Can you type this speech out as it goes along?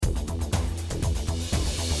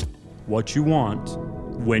what you want,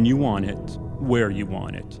 when you want it, where you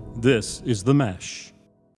want it. This is The Mesh.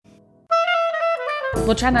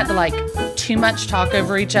 We'll try not to like too much talk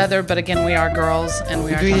over each other, but again, we are girls and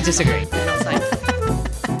we are agree to disagree. And I was like,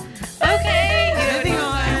 okay,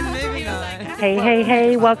 moving on.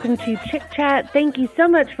 Hey, welcome to Chick Chat. Thank you so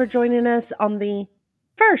much for joining us on the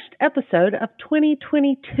first episode of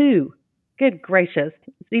 2022. Good gracious.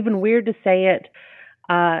 It's even weird to say it.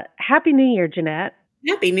 Happy New Year, Jeanette.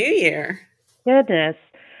 Happy New Year. Goodness.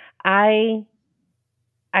 I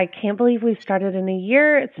can't believe we've started a new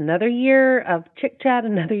year. It's another year of Chick Chat,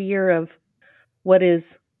 another year of what is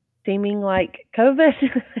seeming like COVID.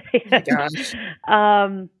 Oh my gosh.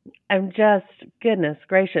 I'm just, goodness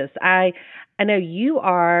gracious. I know you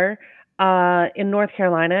are in North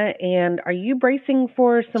Carolina, and are you bracing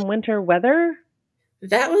for some winter weather?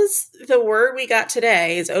 That was the word we got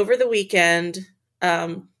today, is over the weekend,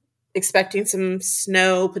 expecting some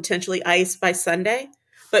snow, potentially ice by Sunday.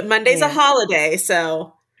 But Monday's a holiday,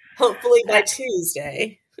 so hopefully by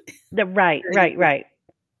Tuesday. Right.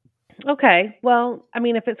 Okay. Well, I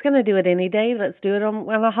mean, if it's going to do it any day, let's do it on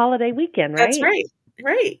a holiday weekend, right? That's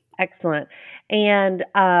right. Excellent. And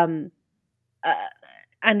I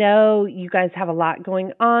know you guys have a lot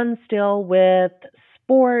going on still with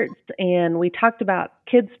sports, and we talked about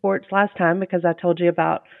kids' sports last time because I told you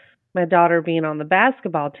about my daughter being on the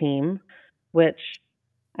basketball team, which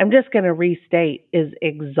I'm just going to restate is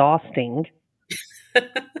exhausting.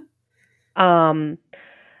 I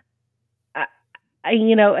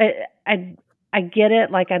get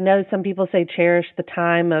it. Like, I know some people say cherish the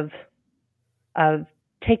time of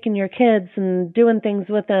taking your kids and doing things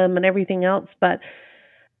with them and everything else. But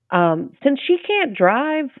since she can't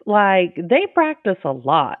drive, like, they practice a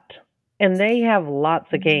lot and they have lots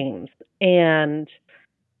of games, and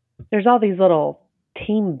there's all these little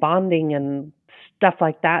team bonding and stuff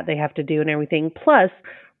like that they have to do and everything. Plus,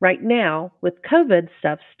 right now, with COVID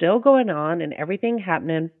stuff still going on and everything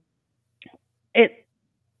happening,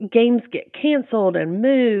 games get canceled and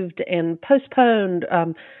moved and postponed.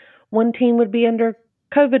 One team would be under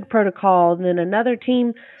COVID protocol, and then another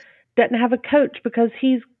team doesn't have a coach because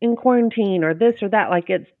he's in quarantine or this or that.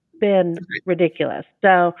 Like, it's been ridiculous.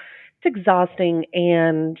 So it's exhausting.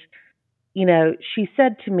 And, you know, she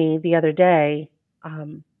said to me the other day,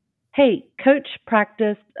 hey, coach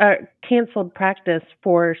canceled practice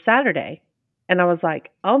for Saturday. And I was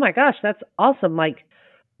like, oh my gosh, that's awesome. Like,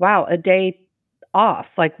 wow, a day off.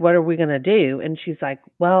 Like, what are we going to do? And she's like,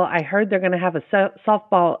 well, I heard they're going to have a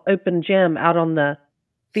softball open gym out on the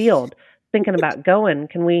field. Thinking about going.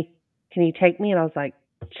 Can you take me? And I was like,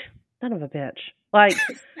 son of a bitch. Like,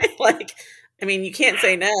 I mean, you can't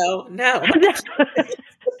say no.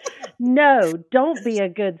 No, don't be a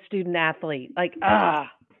good student athlete. Like,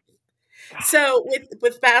 So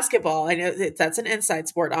with basketball, I know that's an inside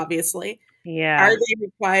sport, obviously. Yeah. Are they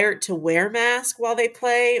required to wear masks while they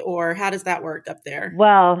play, or how does that work up there?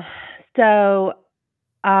 Well, so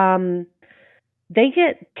they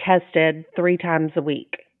get tested 3 times a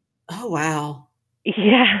week. Oh, wow.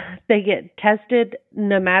 Yeah, they get tested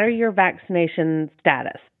no matter your vaccination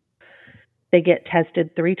status. They get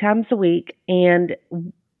tested 3 times a week, and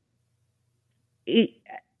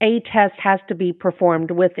a test has to be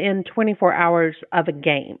performed within 24 hours of a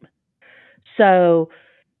game. So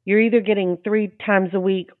you're either getting 3 times a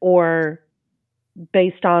week or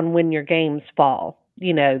based on when your games fall,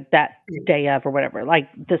 you know, that day of or whatever. Like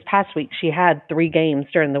this past week, she had 3 games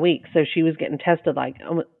during the week. So she was getting tested like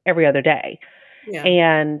every other day. Yeah.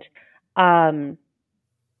 And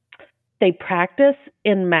they practice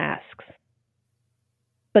in masks,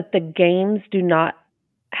 but the games do not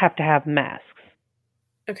have to have masks.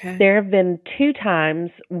 Okay. There have been 2 times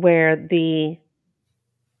where the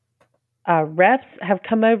refs have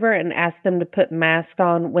come over and asked them to put masks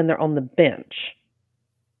on when they're on the bench.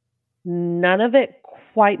 None of it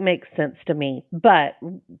quite makes sense to me, but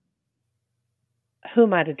who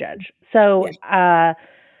am I to judge? So,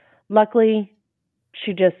 luckily,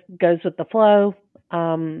 she just goes with the flow.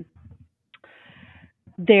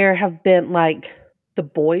 There have been, like, the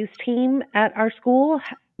boys team at our school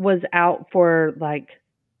was out for, like,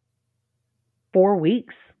 4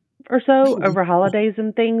 weeks or so over holidays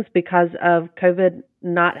and things because of COVID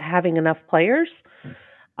not having enough players.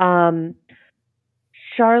 Charlotte,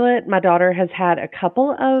 my daughter, has had a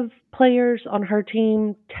couple of players on her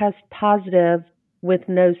team test positive with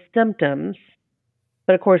no symptoms.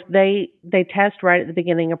 But of course, they test right at the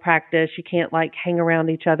beginning of practice. You can't like hang around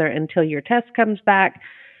each other until your test comes back.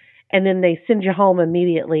 And then they send you home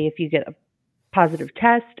immediately if you get a positive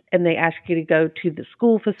test, and they ask you to go to the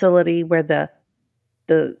school facility where the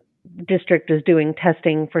district is doing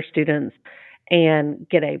testing for students and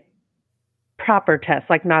get a proper test,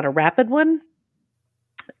 like not a rapid one,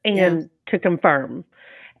 and to confirm.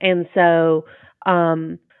 And so,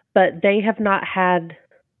 but they have not had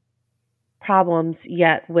problems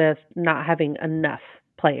yet with not having enough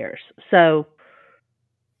players. So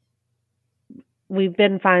we've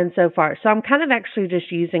been fine so far. So I'm kind of actually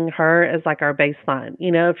just using her as like our baseline.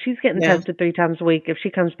 You know, if she's getting tested 3 times a week, if she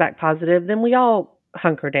comes back positive, then we all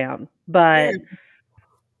hunker down. But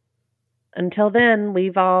until then,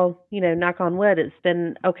 we've all, you know, knock on wood, it's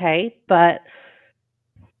been okay. But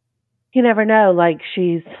you never know. Like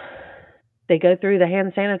they go through the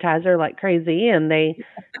hand sanitizer like crazy, and they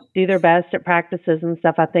do their best at practices and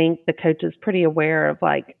stuff. I think the coach is pretty aware of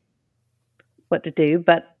like what to do,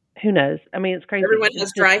 but who knows? I mean, it's crazy. Everyone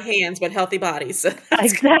has dry hands but healthy bodies.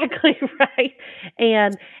 Exactly right.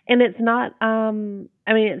 And it's not. I mean,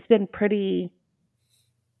 it's been pretty.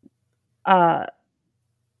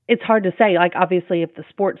 It's hard to say. Like, obviously, if the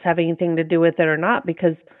sports have anything to do with it or not,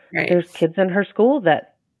 because there's kids in her school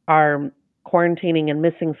that are quarantining and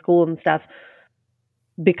missing school and stuff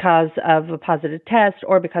because of a positive test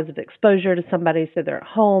or because of exposure to somebody, so they're at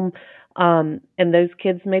home. And those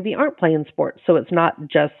kids maybe aren't playing sports, so it's not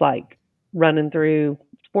just like running through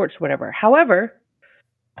sports, whatever. However,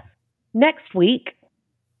 next week,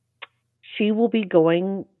 she will be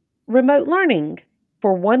going remote learning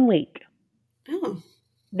for 1 week. Oh.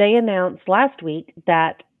 They announced last week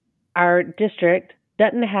that our district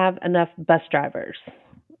doesn't have enough bus drivers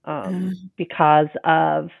because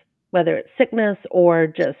of whether it's sickness or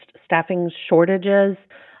just staffing shortages.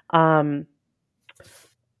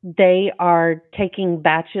 They are taking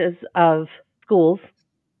batches of schools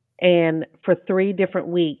and for 3 different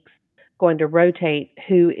weeks going to rotate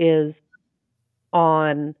who is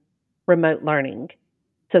on remote learning.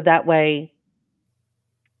 So that way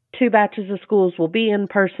 2 batches of schools will be in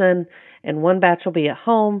person and 1 batch will be at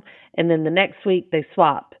home, and then the next week they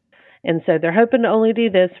swap. And so they're hoping to only do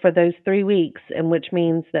this for those 3 weeks, and which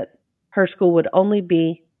means that her school would only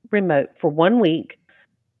be remote for 1 week,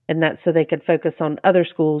 and that's so they could focus on other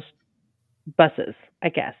schools' buses, I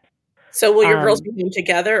guess. So will your girls be home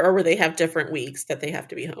together, or will they have different weeks that they have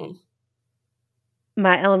to be home?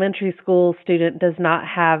 My elementary school student does not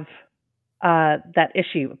have that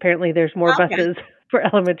issue. Apparently there's more buses for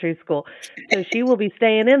elementary school. So she will be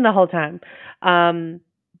staying in the whole time.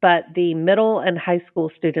 But the middle and high school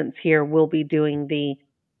students here will be doing the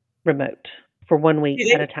remote for 1 week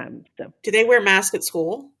at a time. So do they wear masks at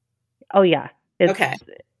school? Oh yeah.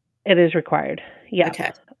 It is required. Yeah.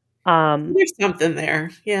 Okay. There's something there.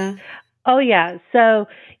 Yeah. Oh yeah. So,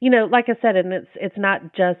 you know, like I said, and it's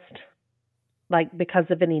not just like because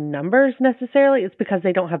of any numbers necessarily, it's because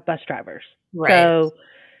they don't have bus drivers. Right.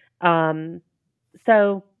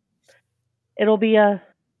 So it'll be a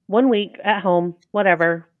 1 week at home,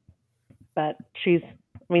 whatever. But she's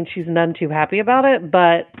none too happy about it,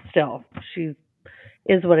 but still, she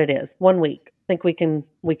is what it is. 1 week. I think we can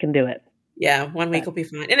do it. Yeah, 1 week will be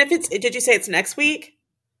fine. And did you say it's next week?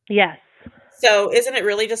 Yes. So isn't it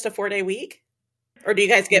really just a 4-day week? Or do you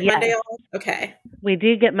guys get Monday off? Okay. We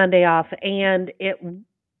do get Monday off, and it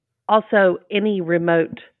also any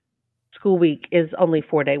remote school week is only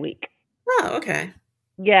 4-day week. Oh, okay.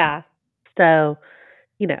 Yeah. So,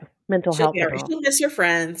 you know, mental health. She'll miss your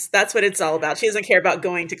friends. That's what it's all about. She doesn't care about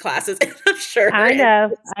going to classes. I'm sure. I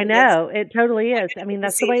know. It totally is. I mean,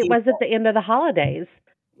 that's the way it was at the end of the holidays.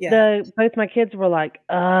 Yeah. Both my kids were like,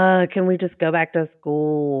 can we just go back to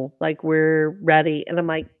school? Like, we're ready. And I'm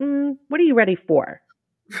like, what are you ready for?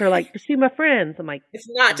 They're like, to see my friends. I'm like, it's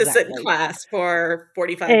not to sit in class for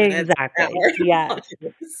 45 minutes. Exactly.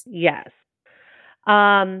 Yes.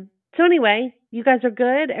 So anyway, you guys are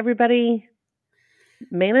good? Everybody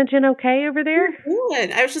managing okay over there?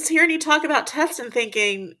 Good. I was just hearing you talk about tests and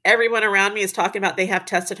thinking everyone around me is talking about they have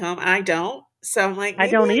tests at home, and I don't. So I'm like, I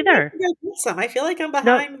don't either. I feel like I'm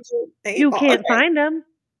behind. No, you can't find them.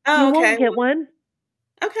 Oh, you won't get one.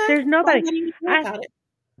 Okay. There's nobody.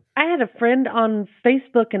 I had a friend on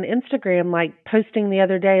Facebook and Instagram like posting the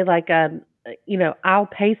other day like I'll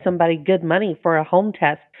pay somebody good money for a home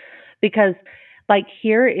test, because like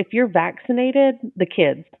here, if you're vaccinated, the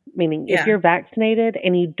kids, meaning if you're vaccinated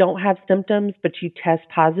and you don't have symptoms but you test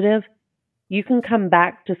positive, you can come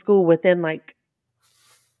back to school within like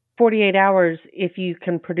 48 hours if you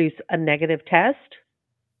can produce a negative test,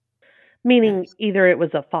 meaning either it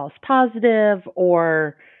was a false positive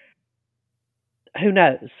or who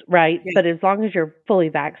knows, right? Yeah. But as long as you're fully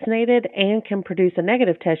vaccinated and can produce a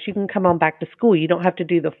negative test, you can come on back to school. You don't have to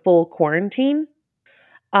do the full quarantine.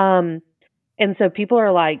 And so people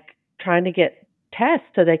are like trying to get tests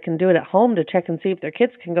so they can do it at home to check and see if their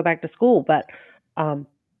kids can go back to school, but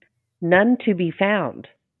none to be found.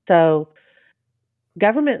 So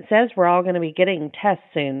government says we're all going to be getting tests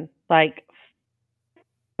soon, like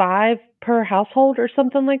 5 per household or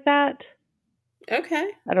something like that. Okay.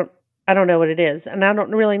 I don't know what it is, and I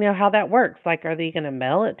don't really know how that works. Like, are they going to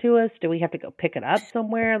mail it to us? Do we have to go pick it up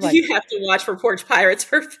somewhere? Like, you have to watch for Porch Pirates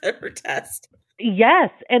for test. Yes,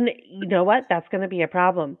 and you know what? That's going to be a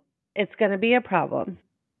problem. It's going to be a problem.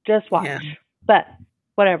 Just watch. Yeah. But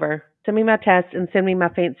whatever. Send me my test and send me my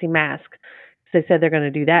fancy mask. They said they're going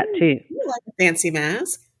to do that too. You like a fancy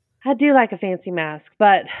mask? I do like a fancy mask,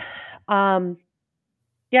 but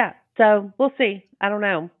yeah. So we'll see. I don't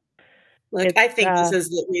know. Look, I think this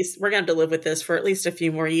is at least we're going to have to live with this for at least a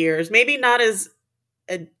few more years. Maybe not as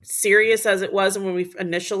serious as it was when we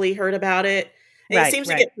initially heard about it. And it seems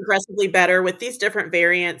to get progressively better with these different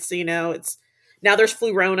variants. You know, it's now there's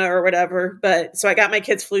Flurona or whatever. But so I got my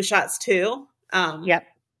kids' flu shots too. Yep,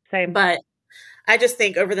 same. But I just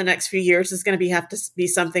think over the next few years is going to have to be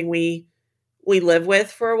something we live with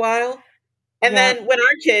for a while. And then when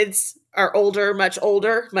our kids are older, much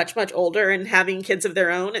older, and having kids of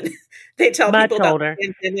their own, and they tell people about the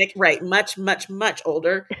pandemic, right? Much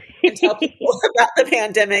older, and tell people about the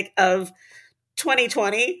pandemic of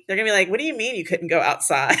 2020. They're gonna be like, "What do you mean you couldn't go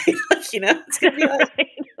outside?" You know, it's gonna be like,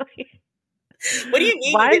 "What do you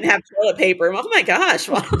mean you didn't have toilet paper?" Oh my gosh!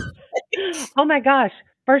 Oh my gosh!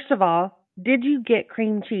 First of all, did you get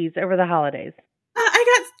cream cheese over the holidays?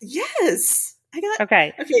 Yes.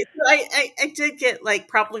 Okay. So I did get like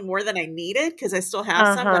probably more than I needed because I still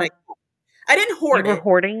have some, but I didn't hoard it. You were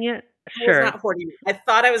hoarding it? Sure. I was not hoarding it. I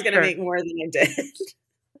thought I was going to make more than I did.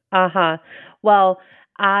 Well,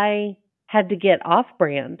 I had to get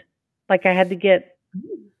off-brand. Like I had to get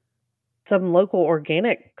some local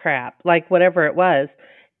organic crap, like whatever it was.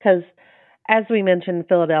 Because as we mentioned,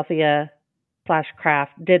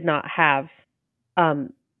 Philadelphia/Kraft did not have a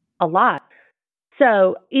lot.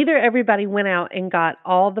 So either everybody went out and got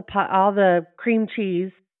all the cream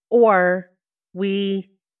cheese, or we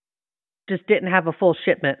just didn't have a full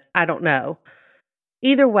shipment. I don't know.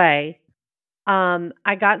 Either way,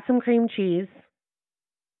 I got some cream cheese.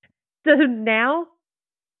 So now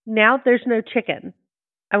there's no chicken.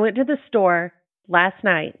 I went to the store last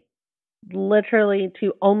night, literally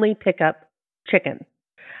to only pick up chicken.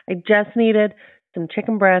 I just needed some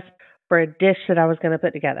chicken breast for a dish that I was going to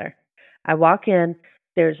put together. I walk in,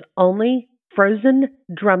 there's only frozen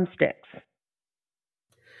drumsticks.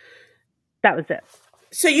 That was it.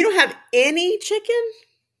 So you don't have any chicken?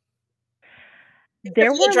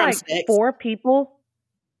 There were like 4 people.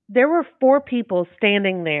 There were 4 people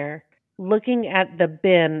standing there looking at the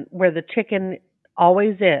bin where the chicken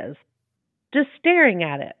always is, just staring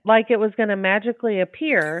at it like it was going to magically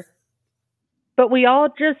appear. But we all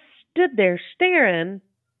just stood there staring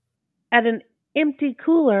at an empty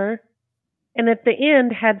cooler. And at the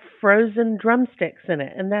end had frozen drumsticks in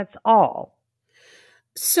it, and that's all.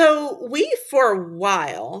 So for a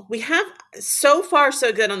while, we have so far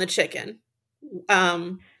so good on the chicken,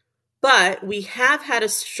 but we have had a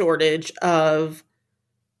shortage of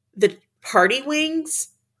the party wings.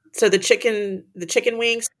 So the chicken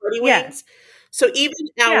wings, party wings. So even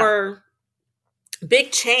our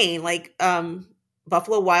big chain, like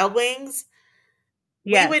Buffalo Wild Wings,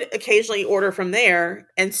 we would occasionally order from there.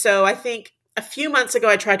 And so I think a few months ago,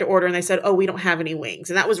 I tried to order and they said, "Oh, we don't have any wings."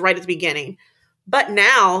 And that was right at the beginning. But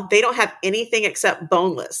now they don't have anything except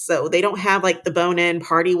boneless. So they don't have like the bone-in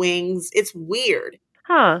party wings. It's weird.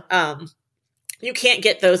 Huh. You can't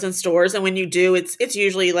get those in stores. And when you do, it's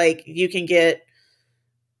usually like you can get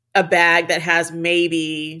a bag that has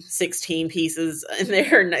maybe 16 pieces in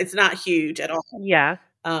there. And it's not huge at all. Yeah.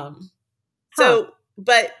 So,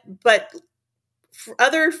 but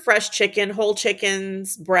other fresh chicken, whole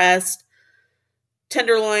chickens, breast,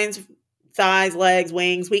 tenderloins, thighs, legs,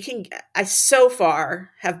 wings, I so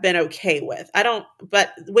far have been okay with.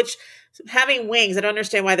 Having wings, I don't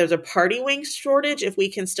understand why there's a party wing shortage if we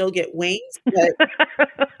can still get wings. But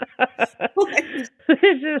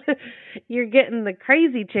you're getting the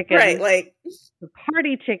crazy chicken. Right, like the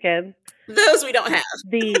party chicken. Those we don't have.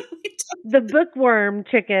 The bookworm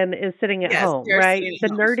chicken is sitting at home, right? The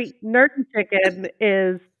nerdy chicken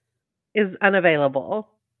is unavailable.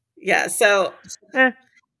 Yeah, so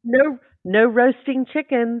no roasting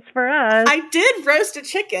chickens for us. I did roast a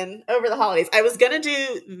chicken over the holidays. I was gonna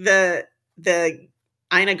do the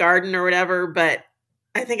Ina Garden or whatever, but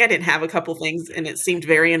I think I didn't have a couple things and it seemed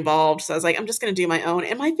very involved. So I was like, I'm just gonna do my own.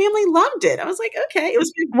 And my family loved it. I was like, okay. It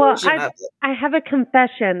was a good version of it. I have a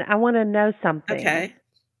confession. I want to know something. Okay.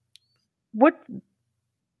 What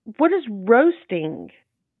what does roasting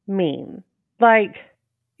mean? Like,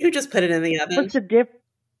 You just put it in the oven. what's the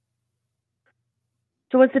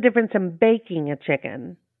what's the difference in baking a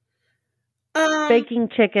chicken? Baking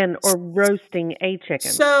chicken or roasting a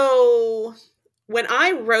chicken? So when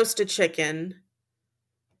I roast a chicken,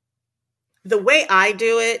 the way I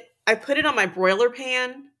do it, I put it on my broiler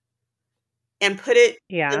pan and put it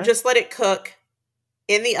and just let it cook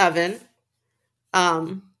in the oven.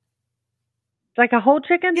 Like a whole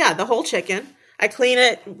chicken? Yeah, the whole chicken. I clean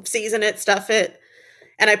it, season it, stuff it,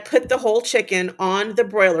 and I put the whole chicken on the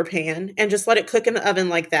broiler pan and just let it cook in the oven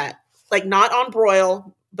like that. Like not on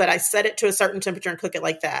broil, but I set it to a certain temperature and cook it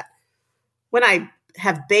like that. When I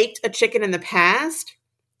have baked a chicken in the past,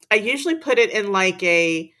 I usually put it in like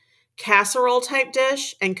a casserole type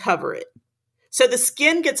dish and cover it. So the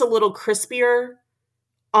skin gets a little crispier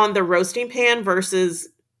on the roasting pan versus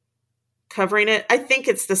covering it. I think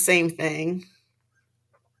it's the same thing.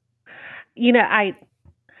 You know,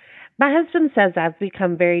 my husband says I've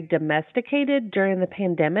become very domesticated during the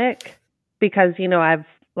pandemic because, you know,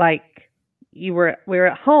 we were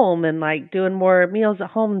at home and like doing more meals at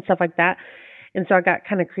home and stuff like that. And so I got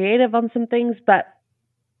kind of creative on some things, but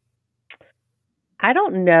I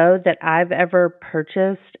don't know that I've ever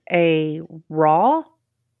purchased a raw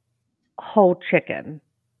whole chicken.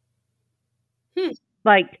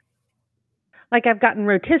 Like I've gotten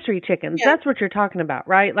rotisserie chickens. Yeah. That's what you're talking about,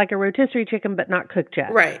 right? Like a rotisserie chicken, but not cooked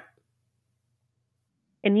yet. Right.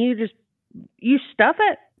 And you stuff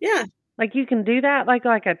it? Yeah. Like you can do that like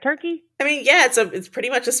a turkey? I mean, yeah, it's pretty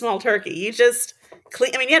much a small turkey. You just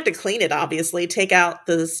clean, I mean, you have to clean it, obviously. Take out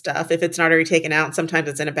the stuff if it's not already taken out. Sometimes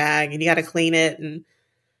it's in a bag and you got to clean it and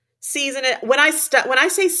season it. When I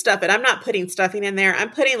say stuff it, I'm not putting stuffing in there.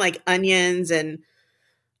 I'm putting like onions and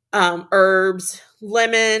herbs,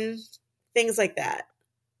 lemon, things like that.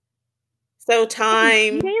 So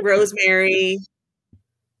thyme, rosemary.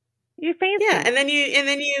 You're fancy. Yeah, and then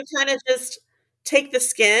you kind of just take the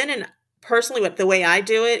skin, and personally the way I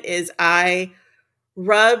do it is I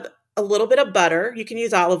rub a little bit of butter. You can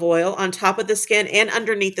use olive oil on top of the skin and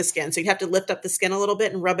underneath the skin. So you have to lift up the skin a little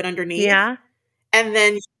bit and rub it underneath. Yeah. And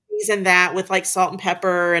then season that with like salt and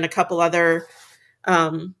pepper and a couple other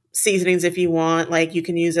seasonings if you want. Like you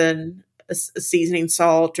can use a seasoning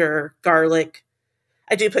salt or garlic.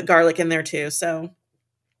 I do put garlic in there too. So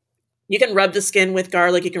you can rub the skin with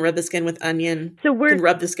garlic. You can rub the skin with onion. You can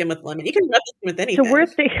rub the skin with lemon. You can rub the skin with anything. So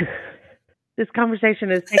this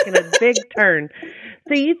conversation is taking a big turn.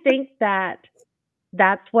 So you think that's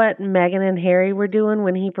what Meghan and Harry were doing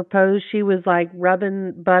when he proposed? She was like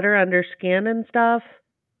rubbing butter under skin and stuff?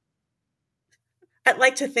 I'd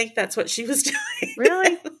like to think that's what she was doing.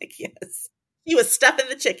 Really? Like, yes. He was stuffing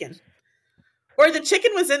the chicken. Or the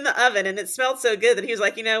chicken was in the oven and it smelled so good that he was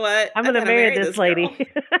like, you know what? I'm going to marry this lady.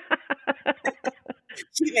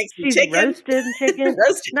 She makes She's chicken. Roasted chicken.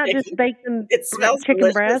 Not chicken. just bacon. It smells chicken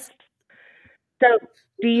delicious. breast. So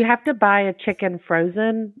do you have to buy a chicken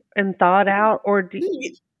frozen and thaw it out? Or do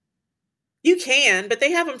you can, but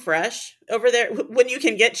they have them fresh over there. When you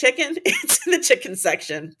can get chicken, it's in the chicken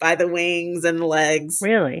section by the wings and the legs.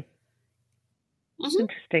 Really? Mm-hmm.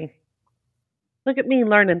 Interesting. Look at me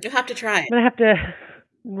learning. You'll have to try it. I'm going to have to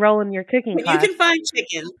roll in your cooking class. You can find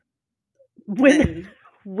chicken.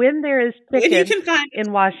 When there is chicken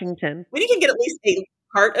in Washington. When you can get at least a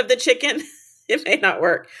part of the chicken, it may not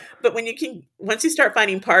work. But once you start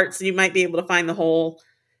finding parts, you might be able to find the whole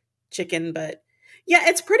chicken. But yeah,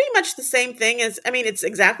 it's pretty much the same thing it's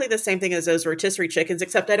exactly the same thing as those rotisserie chickens,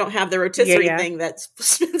 except I don't have the rotisserie thing that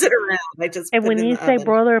spins it around. I just And when you say oven.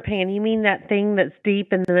 Broiler pan, you mean that thing that's deep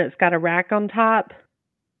and then it's got a rack on top?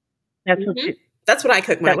 That's that's what I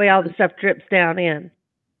cook. That way all the stuff drips down in.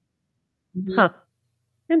 Mm-hmm. Huh.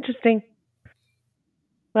 Interesting.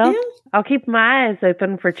 Well, I'll keep my eyes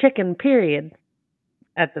open for chicken, period,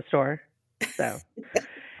 at the store. So,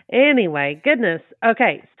 anyway, goodness.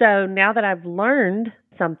 Okay, so now that I've learned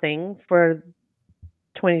something for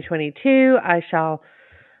 2022, I shall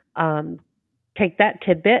take that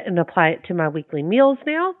tidbit and apply it to my weekly meals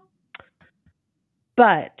now.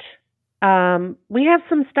 But we have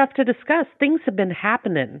some stuff to discuss. Things have been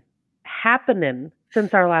happening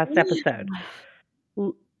since our last episode.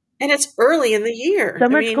 And it's early in the year. So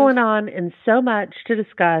much going on and so much to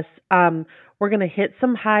discuss. We're going to hit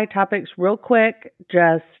some high topics real quick.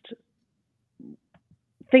 Just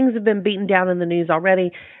things have been beaten down in the news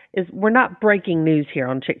already. We're not breaking news here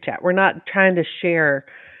on Chick Chat. We're not trying to share,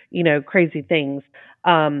 crazy things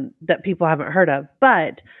that people haven't heard of.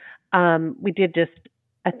 But we did just,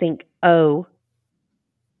 I think, owe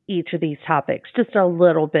each of these topics just a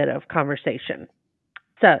little bit of conversation.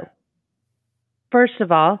 So first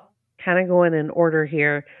of all, kind of going in order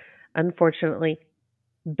here, unfortunately,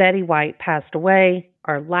 Betty White passed away,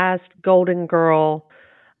 our last Golden Girl,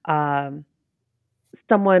 um,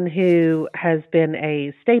 someone who has been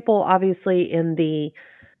a staple, obviously, in the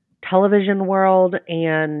television world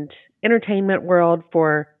and entertainment world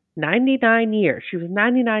for 99 years. She was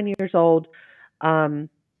 99 years old, um,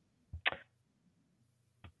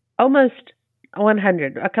 almost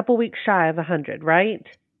 100, a couple weeks shy of 100, right?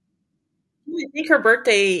 I think her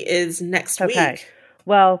birthday is next Okay. week.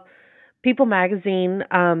 Well, People magazine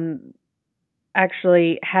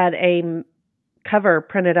actually had a cover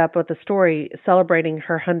printed up with a story celebrating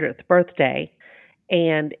her 100th birthday,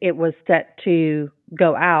 and it was set to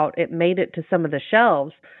go out. It made it to some of the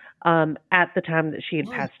shelves at the time that she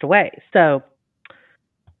had passed away. So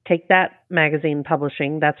take that, magazine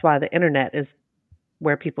publishing. That's why the internet is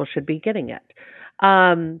where people should be getting it.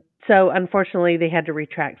 So unfortunately, they had to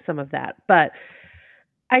retract some of that. But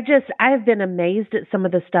I've been amazed at some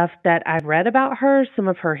of the stuff that I've read about her, some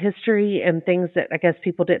of her history and things that I guess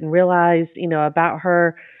people didn't realize, about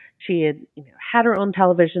her. She had, had her own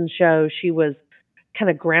television show. She was kind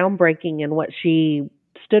of groundbreaking in what she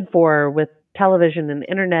stood for with television and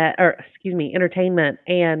entertainment.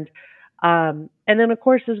 And then of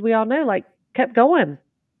course, as we all know, like kept going,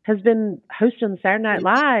 has been hosting Saturday Night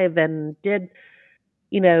Live and did,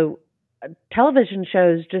 television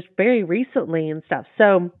shows just very recently and stuff.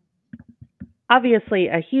 So obviously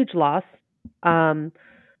a huge loss.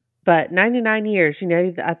 But 99 years,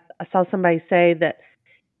 I saw somebody say that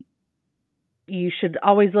you should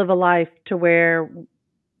always live a life to where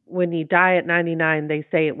when you die at 99, they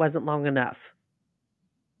say it wasn't long enough.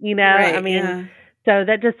 Right, so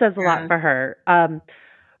that just says a lot for her.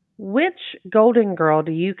 Which Golden Girl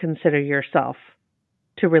do you consider yourself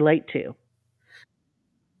to relate to?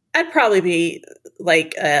 I'd probably be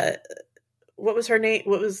like, what was her name?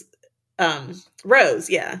 What was Rose?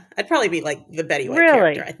 Yeah, I'd probably be like the Betty White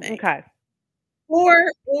character. I think. Okay.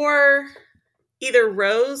 Or either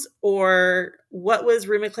Rose or what was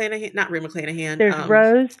Rue McClanahan? Not Rue McClanahan. There's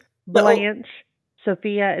Rose, Blanche,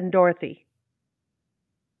 Sophia, and Dorothy.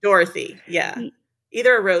 Dorothy, yeah.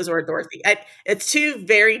 Either a Rose or a Dorothy. It's two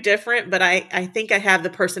very different, but I think I have the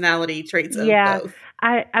personality traits of both.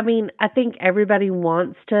 I mean, I think everybody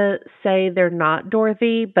wants to say they're not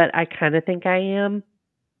Dorothy, but I kind of think I am.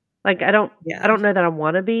 Like, I don't know that I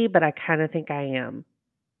want to be, but I kind of think I am.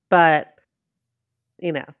 But,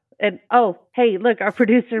 and hey, look, our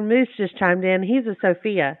producer Moose just chimed in. He's a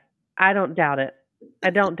Sophia. I don't doubt it.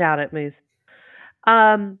 Moose.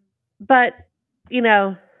 But,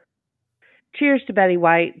 cheers to Betty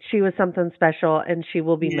White. She was something special, and she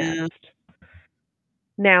will be missed.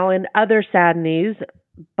 Now, in other sad news,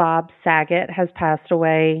 Bob Saget has passed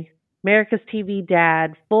away. America's TV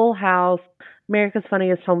dad, Full House, America's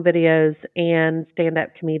Funniest Home Videos, and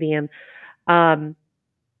stand-up comedian. Were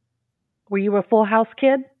you a Full House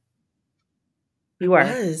kid? You were.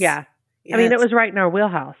 Yeah. Yes. I mean, it was right in our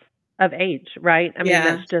wheelhouse of age, right? I mean,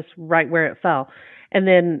 that's just right where it fell. And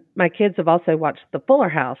then my kids have also watched the Fuller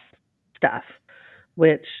House stuff,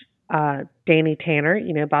 which Danny Tanner,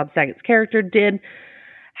 Bob Saget's character, did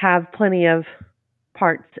have plenty of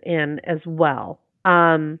parts in as well.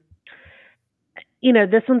 This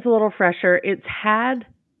one's a little fresher. It's had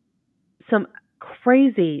some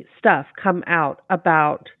crazy stuff come out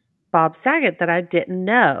about Bob Saget that I didn't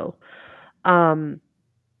know.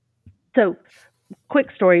 So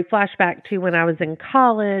quick story, flashback to when I was in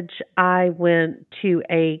college. I went to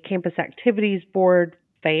a campus activities board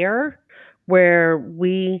fair where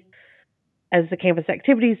we, as the campus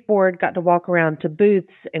activities board, got to walk around to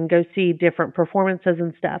booths and go see different performances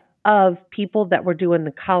and stuff of people that were doing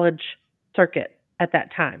the college circuit at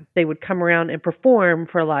that time. They would come around and perform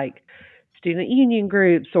for like student union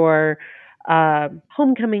groups or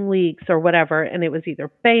homecoming weeks or whatever. And it was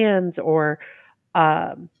either bands or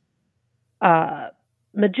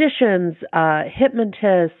magicians,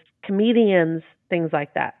 hypnotists, comedians, things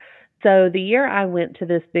like that. So the year I went to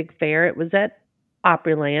this big fair, it was at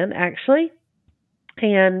Opryland, actually.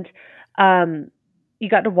 And you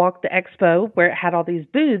got to walk the expo where it had all these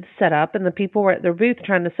booths set up, and the people were at their booth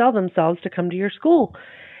trying to sell themselves to come to your school.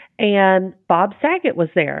 And Bob Saget was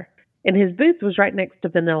there, and his booth was right next to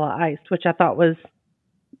Vanilla Ice, which I thought was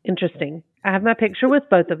interesting. I have my picture with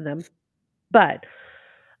both of them. But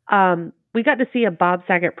we got to see a Bob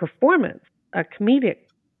Saget performance, a comedic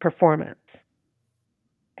performance,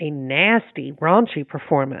 a nasty, raunchy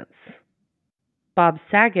performance. Bob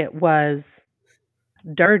Saget was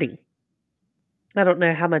dirty. I don't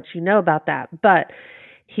know how much you know about that, but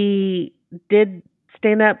he did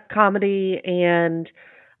stand-up comedy, and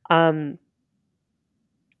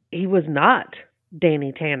he was not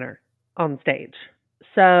Danny Tanner on stage.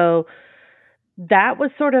 So that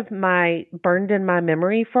was sort of burned in my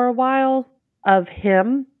memory for a while of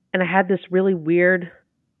him. And I had this really weird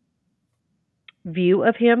view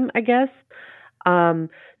of him, I guess. So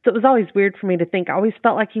it was always weird for me to think. I always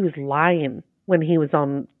felt like he was lying when he was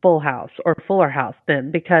on Full House or Fuller House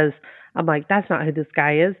then, because I'm like, that's not who this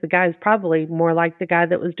guy is. The guy's probably more like the guy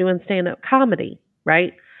that was doing stand-up comedy,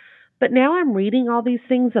 right? But now I'm reading all these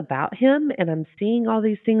things about him, and I'm seeing all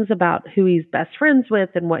these things about who he's best friends with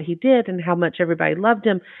and what he did and how much everybody loved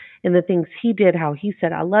him and the things he did, how he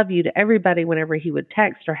said, I love you to everybody whenever he would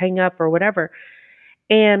text or hang up or whatever.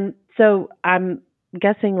 And so I'm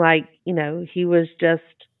guessing he was just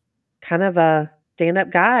kind of a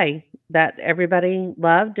stand-up guy that everybody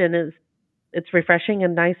loved, and it's refreshing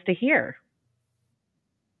and nice to hear.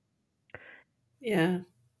 Yeah.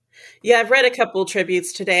 Yeah, I've read a couple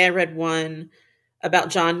tributes today. I read one about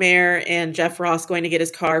John Mayer and Jeff Ross going to get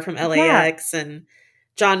his car from LAX, and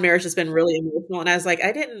John Mayer's just been really emotional. And I was like,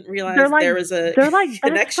 I didn't realize there was a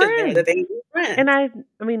connection there that they were friends. And I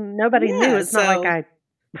mean, nobody knew. It's not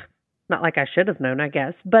like I should have known, I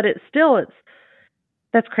guess. But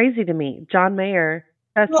that's crazy to me. John Mayer.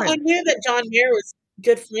 I knew that John Mayer was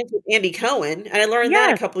good friends with Andy Cohen, and I learned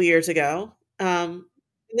that a couple years ago.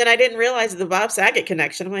 And then I didn't realize the Bob Saget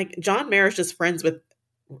connection. I'm like, John Mayer's just friends with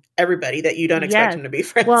everybody that you don't expect him to be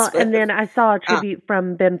friends with. And then I saw a tribute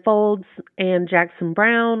from Ben Folds and Jackson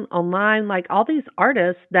Brown online, like all these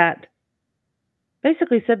artists that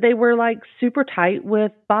basically said they were like super tight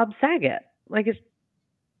with Bob Saget. Like it's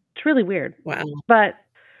really weird. Wow. But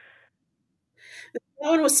that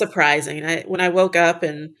one was surprising. When I woke up,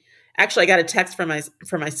 and actually I got a text from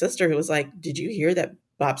my sister who was like, did you hear that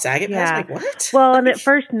Bob Saget passed? I'm like, what? Well, and at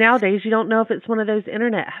first nowadays you don't know if it's one of those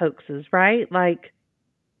internet hoaxes, right? Like,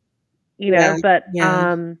 but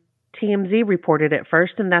TMZ reported it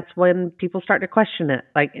first, and that's when people start to question it.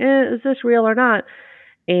 Like, is this real or not?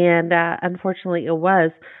 And unfortunately it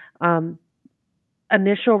was.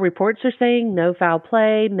 Initial reports are saying no foul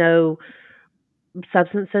play, no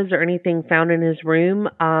substances or anything found in his room.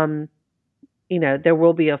 There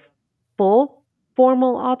will be a full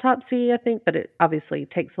formal autopsy, I think, but it obviously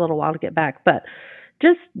takes a little while to get back. But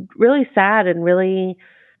just really sad and really,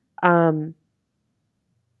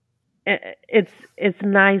 it's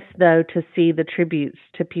nice though to see the tributes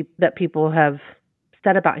to that people have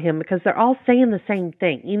said about him, because they're all saying the same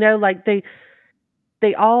thing. Like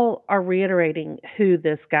they all are reiterating who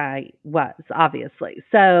this guy was, obviously.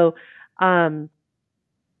 So,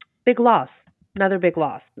 big loss, another big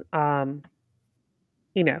loss.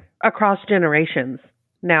 Across generations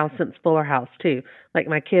now since Fuller House too. Like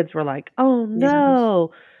my kids were like, oh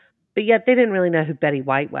no. But yet they didn't really know who Betty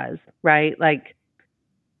White was, right? Like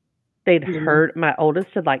they'd heard, my oldest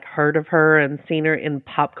had heard of her and seen her in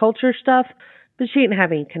pop culture stuff, but she didn't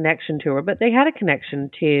have any connection to her. But they had a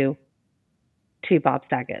connection to Bob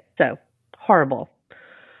Saget. So horrible.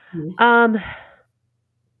 I'm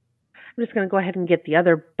just going to go ahead and get the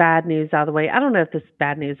other bad news out of the way. I don't know if this is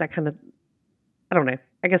bad news. I don't know.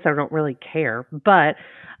 I guess I don't really care. But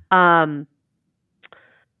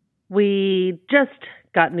we just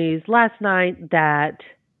got news last night that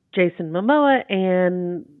Jason Momoa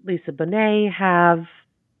and Lisa Bonet have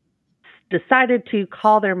decided to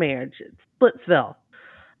call their marriage Splitsville.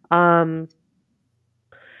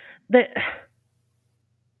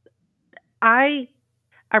 I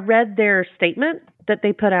read their statement that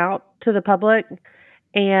they put out to the public,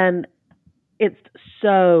 and it's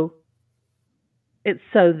so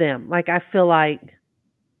them. Like, I feel like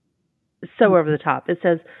so over the top. It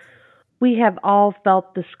says, we have all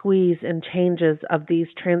felt the squeeze and changes of these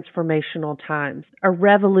transformational times. A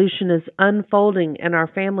revolution is unfolding, and our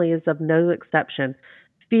family is of no exception,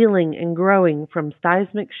 feeling and growing from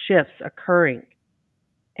seismic shifts occurring.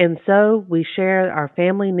 And so we share our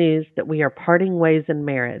family news that we are parting ways in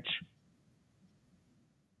marriage.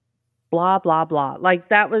 Blah, blah, blah. Like,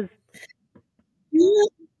 that was...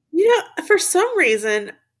 For some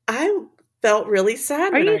reason, I felt really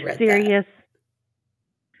sad when I read that. Are you serious?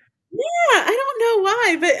 Yeah, I don't know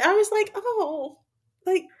why, but I was like, oh,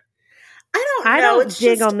 like, I don't know. I don't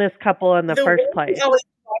dig on this couple in the first place.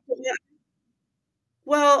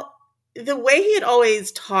 Well, the way he had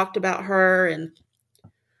always talked about her, and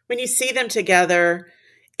when you see them together,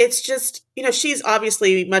 it's just, she's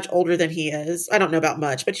obviously much older than he is. I don't know about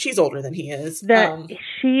much, but she's older than he is.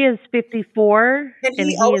 She is 54 and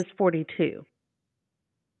he is 42.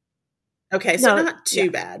 Okay, so not too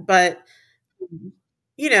bad, but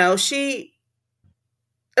she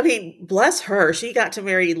I mean, bless her. She got to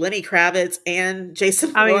marry Lenny Kravitz and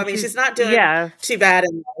Jason Momoa. I mean, she's not doing too bad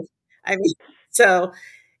in life. I mean, so,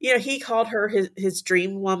 he called her his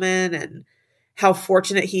dream woman and how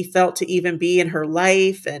fortunate he felt to even be in her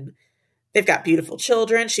life. And they've got beautiful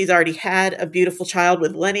children. She's already had a beautiful child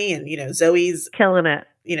with Lenny, and, Zoe's killing it.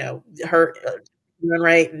 Her doing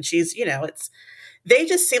right. And she's, they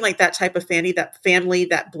just seem like that type of family,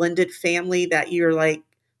 that blended family that you're like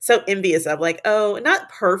so envious of. Like, oh, not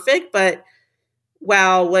perfect, but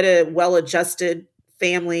wow, what a well-adjusted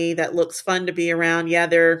family that looks fun to be around. Yeah,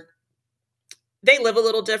 they live a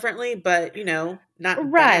little differently, but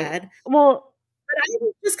not bad. Well, but I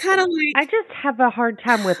was just kind of like, I just have a hard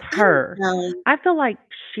time with her. I feel like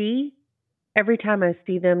every time I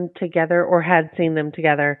see them together or had seen them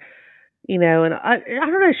together, and I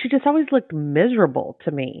don't know, she just always looked miserable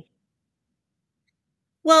to me.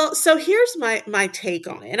 Well, so here's my take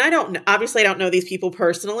on it. And I don't know these people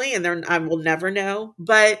personally, and I will never know,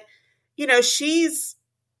 but she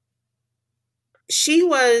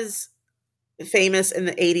was famous in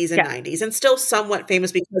the 80s and 90s and still somewhat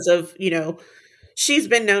famous because of, she's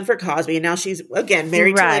been known for Cosby, and now she's again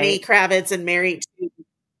married to Lenny Kravitz and married to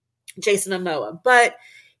Jason Momoa. But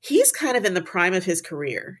he's kind of in the prime of his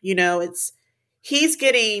career.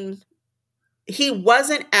 He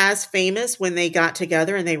wasn't as famous when they got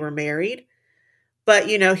together and they were married, but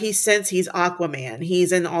he's Aquaman.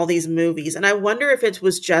 He's in all these movies. And I wonder if it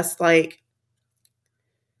was just like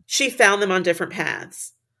she found them on different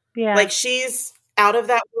paths. Yeah. Like she's out of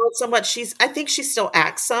that world so much. I think she still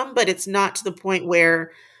acts some, but it's not to the point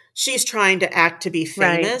where she's trying to act to be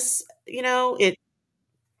famous. Right.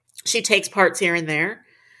 She takes parts here and there.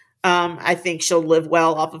 I think she'll live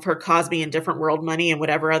well off of her Cosby and Different World money and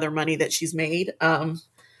whatever other money that she's made.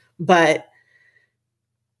 But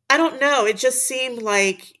I don't know. It just seemed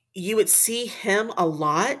like you would see him a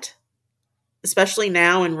lot, especially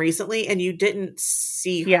now and recently, and you didn't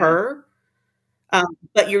see her.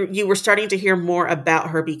 But you were starting to hear more about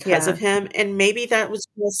her because of him. And maybe that was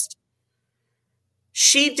just,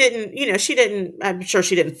 I'm sure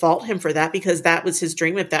she didn't fault him for that because that was his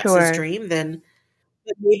dream. If that's his dream, then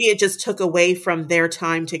maybe it just took away from their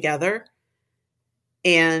time together.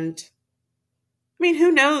 And I mean,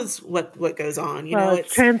 who knows what goes on?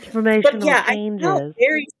 It's transformational changes. I felt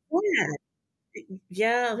very sad.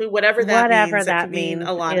 Yeah, whatever that means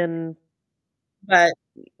a lot. But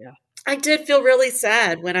I did feel really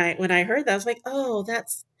sad when I heard that. I was like, oh,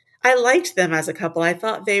 I liked them as a couple. I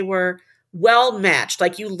thought they were well matched.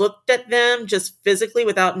 Like you looked at them just physically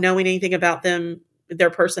without knowing anything about them, their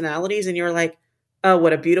personalities, and you were like, oh,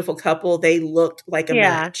 what a beautiful couple. They looked like a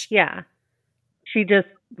match. Yeah. She just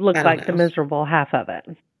looked like the miserable half of it.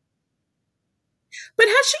 But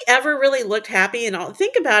has she ever really looked happy and all?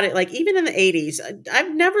 Think about it. Like even in the 80s,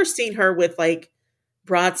 I've never seen her with like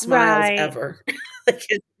broad smiles ever. Like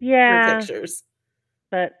in her pictures.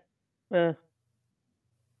 But and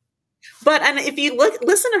if you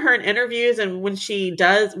listen to her in interviews, and when she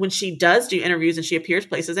does do interviews and she appears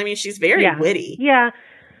places, I mean, she's very witty. Yeah.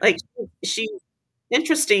 Like she's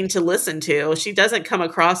interesting to listen to. She doesn't come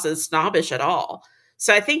across as snobbish at all.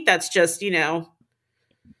 So I think that's just, the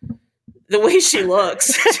way she looks,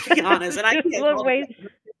 to be honest. And I can't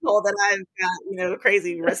told that I've got, a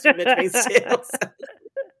crazy rusty bitch face too. So.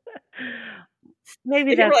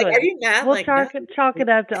 Maybe that's like, are you mad? We'll chalk it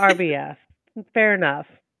up to RBF. Fair enough.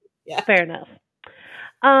 Yeah. Fair enough.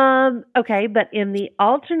 Okay, but in the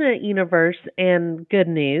alternate universe and good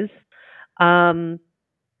news,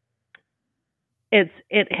 it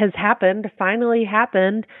has finally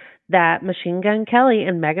happened that Machine Gun Kelly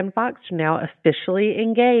and Megan Fox are now officially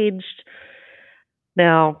engaged.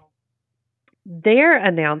 Now, their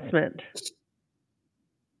announcement,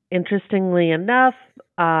 interestingly enough,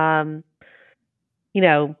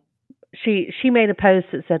 she made a post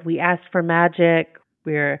that said, "We asked for magic.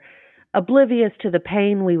 We're oblivious to the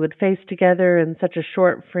pain we would face together in such a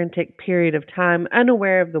short, frantic period of time,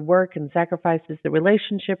 unaware of the work and sacrifices the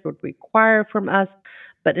relationship would require from us,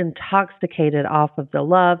 but intoxicated off of the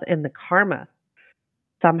love and the karma.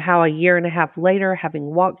 Somehow, a year and a half later,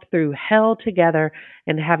 having walked through hell together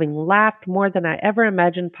and having laughed more than I ever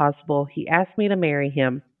imagined possible, he asked me to marry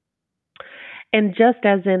him. And just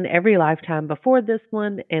as in every lifetime before this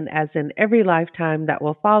one, and as in every lifetime that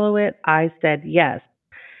will follow it, I said yes.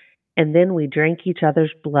 And then we drank each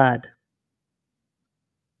other's blood."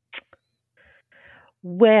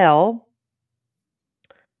 Well,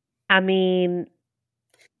 I mean,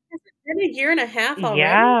 it's been a year and a half already.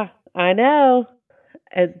 Yeah, I know.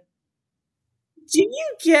 Do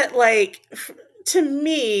you get like to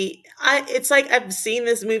me, it's like I've seen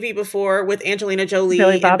this movie before with Angelina Jolie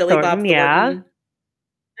Billy and Bob Billy Bob Thornton, yeah. Thornton.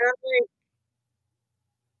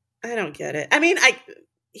 I don't get it. I mean,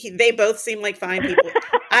 they both seem like fine people.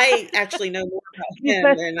 I actually know more about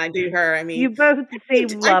him than I do her. I You mean, both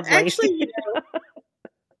seem lovely. actually,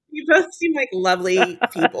 you both seem like lovely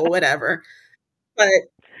people, whatever. But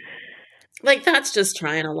like, that's just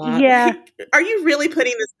trying a lot. Yeah. Like, are you really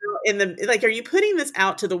putting this out are you putting this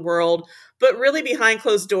out to the world, but really behind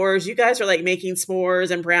closed doors, you guys are like making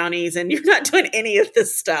s'mores and brownies and you're not doing any of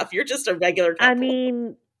this stuff. You're just a regular couple. I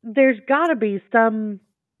mean, there's got to be some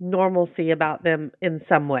normalcy about them in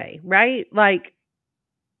some way, right? Like,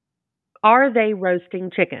 are they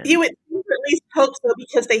roasting chicken? You would at least hope so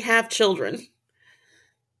because they have children.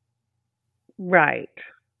 Right.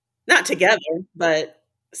 Not together, but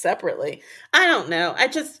separately. I don't know.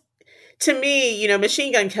 To me,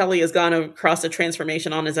 Machine Gun Kelly has gone across a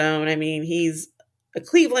transformation on his own. I mean, he's a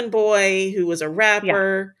Cleveland boy who was a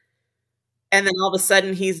rapper. Yeah. And then all of a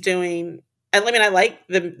sudden he's doing, I mean, I like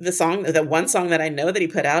the song, the one song that I know that he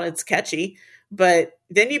put out. It's catchy. But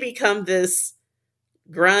then you become this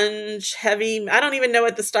grunge heavy. I don't even know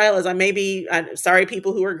what the style is. I'm sorry,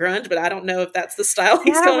 people who are grunge, but I don't know if that's the style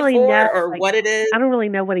he's going really for or what it is. I don't really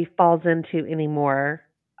know what he falls into anymore.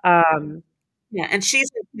 Yeah, and she's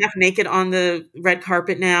half naked on the red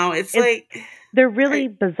carpet now. It's like they're really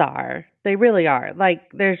bizarre. They really are. Like,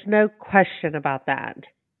 there's no question about that.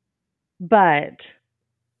 But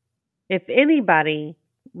if anybody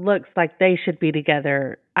looks like they should be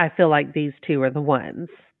together, I feel like these two are the ones.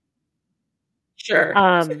 Sure.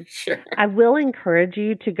 Sure. I will encourage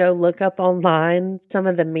you to go look up online some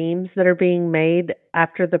of the memes that are being made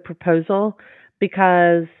after the proposal,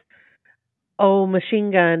 because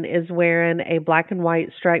Machine Gun is wearing a black and white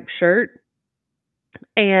striped shirt,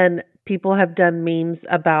 and people have done memes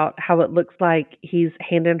about how it looks like he's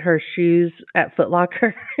handing her shoes at Foot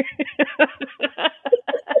Locker.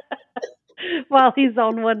 While he's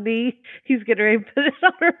on one knee, he's getting ready to put it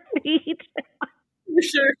on her feet.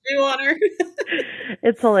 Sure, do on her.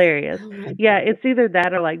 It's hilarious. Yeah, it's either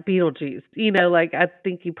that or like Beetlejuice. Like, I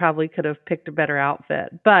think he probably could have picked a better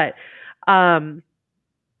outfit. But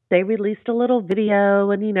they released a little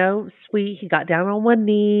video, and sweet, he got down on one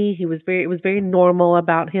knee. It was very normal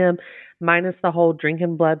about him, minus the whole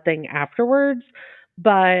drinking blood thing afterwards.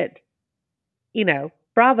 But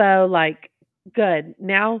bravo, like, good.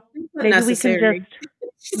 Now maybe we can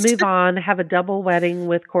just move on, have a double wedding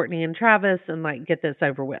with Courtney and Travis, and like get this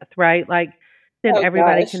over with, right? Like, then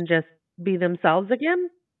everybody can just be themselves again.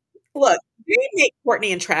 Look, they make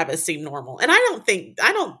Courtney and Travis seem normal. And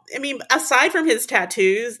I mean, aside from his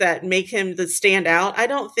tattoos that make him stand out, I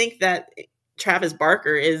don't think that Travis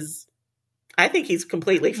Barker I think he's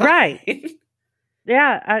completely fine. Right.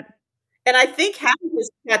 Yeah. And I think half of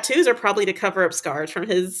his tattoos are probably to cover up scars from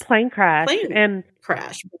his plane crash.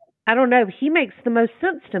 I don't know. He makes the most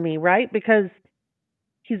sense to me, right? Because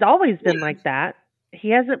he's always been like that.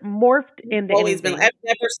 He hasn't morphed into anything. I've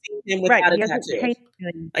never seen him without a tattoo.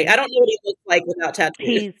 Like, I don't know what he looks like without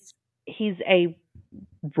tattoos. He's a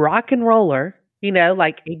rock and roller,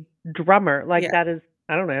 like a drummer. Like, that is,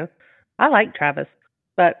 I don't know. I like Travis,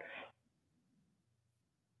 but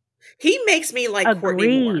he makes me like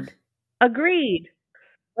Courtney more. Agreed.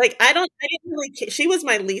 Like, I didn't really, she was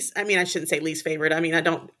my least, I mean, I shouldn't say least favorite. I mean, I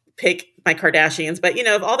don't pick my Kardashians, but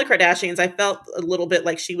of all the Kardashians, I felt a little bit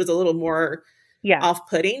like she was a little more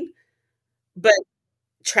off-putting. But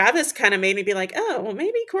Travis kind of made me be like, oh, well,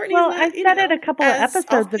 maybe Courtney's not, I said it a couple of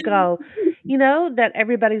episodes ago, that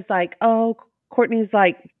everybody's like, oh, Courtney's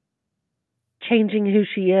like changing who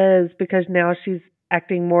she is because now she's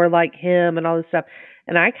acting more like him and all this stuff.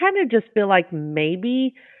 And I kind of just feel like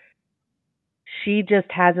maybe she just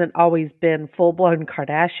hasn't always been full-blown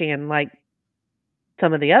Kardashian like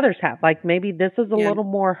some of the others have. Like, maybe this is a little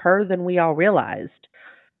more her than we all realized.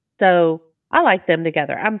 So I like them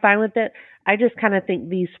together. I'm fine with it. I just kind of think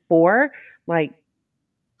these four, like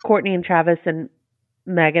Courtney and Travis and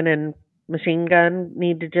Megan and Machine Gun,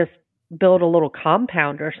 need to just build a little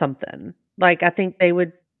compound or something. Like, I think they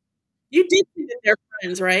would. You did say that they're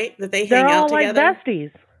friends, right? That they hang out together? They're all like besties.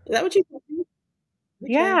 Is that what you told me?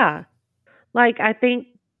 Okay. Yeah. Like, I think,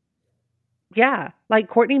 like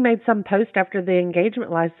Courtney made some post after the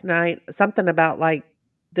engagement last night, something about like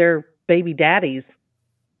their baby daddies.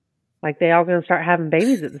 Like, they all going to start having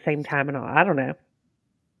babies at the same time and all. I don't know.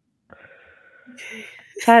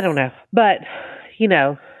 I don't know. But,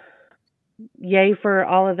 yay for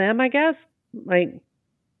all of them, I guess. Like,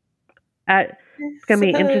 it's going to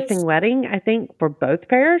be an interesting wedding, I think, for both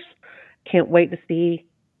pairs. Can't wait to see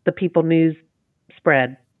the People News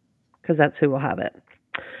spread. because that's who will have it.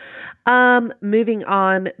 Moving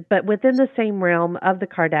on, but within the same realm of the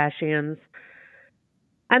Kardashians,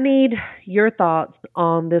 I need your thoughts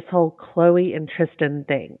on this whole Khloe and Tristan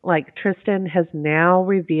thing. Like, Tristan has now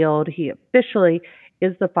revealed he officially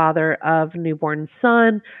is the father of a newborn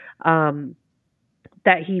son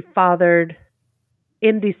that he fathered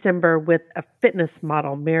in December with a fitness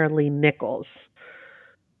model, Marilee Nichols.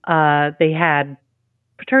 They had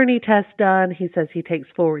paternity tests done. He says he takes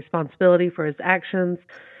full responsibility for his actions.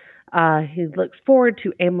 He looks forward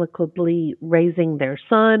to amicably raising their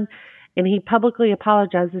son, and he publicly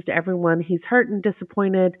apologizes to everyone he's hurt and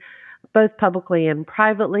disappointed, both publicly and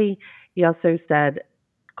privately. He also said,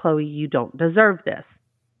 Khloe, you don't deserve this.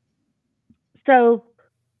 So,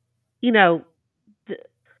 you know,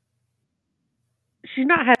 she's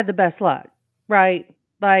not had the best luck, right?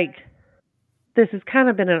 Like, this has kind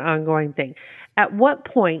of been an ongoing thing. At what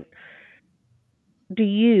point do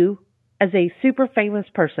you, as a super famous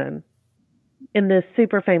person in this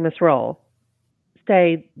super famous role,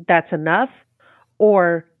 say that's enough?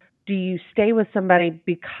 Or do you stay with somebody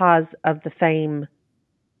because of the fame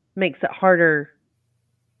makes it harder?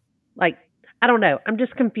 Like, I don't know. I'm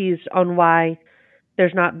just confused on why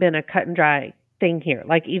there's not been a cut and dry thing here.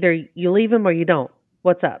 Like, either you leave him or you don't.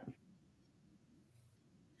 What's up?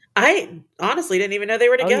 I honestly didn't even know they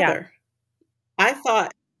were together. I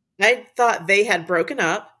thought they had broken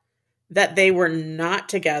up, that they were not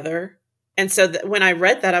together. And so when I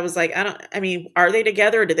read that, I was like, are they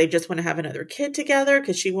together, or did they just want to have another kid together?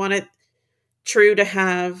 Because she wanted True to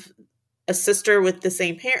have a sister with the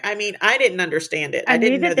same parent. I mean, I didn't understand it. I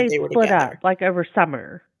didn't know that they were split together. up, like, over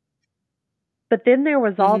summer. But then there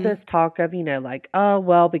was all this talk of, like, oh,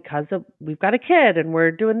 well, because of we've got a kid and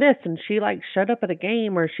we're doing this, and she, like, showed up at a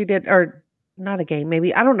game, or she did, or not a game,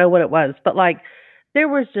 maybe, I don't know what it was, but, like, there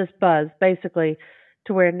was just buzz, basically,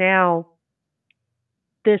 to where now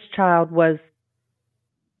this child was,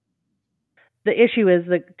 the issue is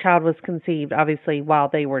the child was conceived, obviously, while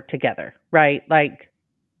they were together, right? Like,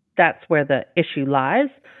 that's where the issue lies.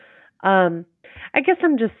 I guess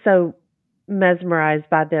I'm just so mesmerized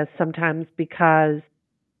by this sometimes, because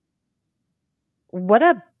what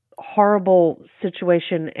a horrible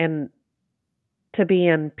situation and to be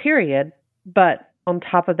in, period. But on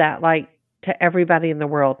top of that, like, to everybody in the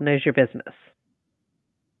world knows your business.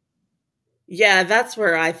 Yeah, that's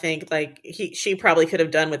where I think, like, she probably could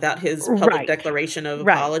have done without his public declaration of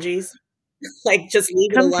apologies. Like, just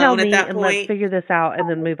leave it alone at that point. Let's figure this out and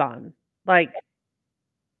then move on. Like,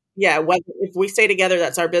 yeah, if we stay together,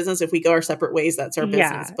 that's our business. If we go our separate ways, that's our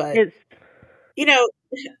business. But,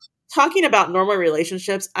 talking about normal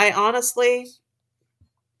relationships, I honestly,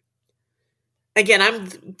 again,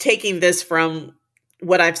 I'm taking this from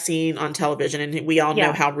what I've seen on television, and we all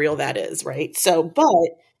know how real that is, right? So, but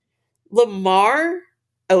Lamar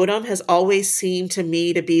Odom has always seemed to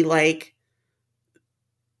me to be like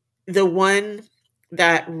the one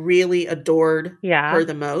that really adored her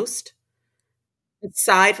the most.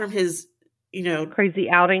 Aside from his, crazy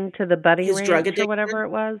outing to the buddy his ranch drug addiction or whatever it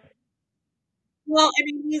was. Well, I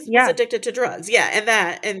mean, he was addicted to drugs.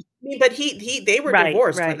 Yeah. But they were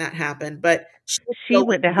divorced when that happened, but she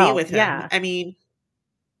went to help with him. Yeah. I mean,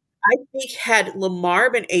 I think had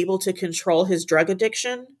Lamar been able to control his drug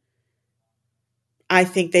addiction, I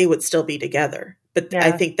think they would still be together. But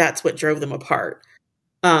I think that's what drove them apart.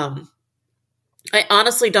 I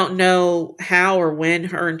honestly don't know how or when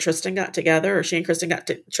her and Tristan got together, or she and Tristan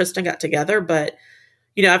got together. But,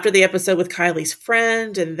 after the episode with Kylie's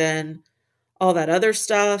friend and then all that other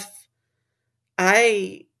stuff,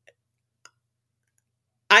 I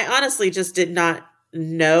honestly just did not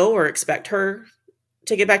know or expect her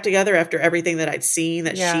to get back together after everything that I'd seen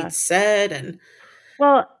that she'd said. And,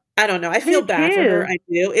 well, I don't know. I feel bad for her. I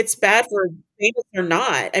do. It's bad for famous or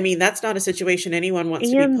not. I mean, that's not a situation anyone wants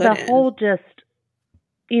to be put in. And the whole just,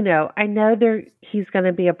 I know he's going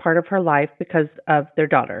to be a part of her life because of their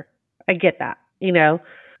daughter. I get that, Yeah.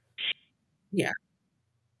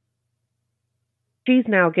 She's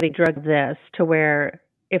now getting drugged this to where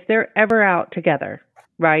if they're ever out together,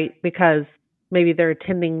 right, because maybe they're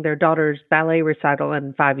attending their daughter's ballet recital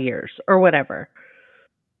in 5 years or whatever,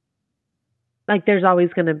 like, there's always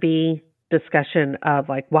going to be discussion of,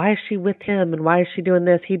 like, why is she with him and why is she doing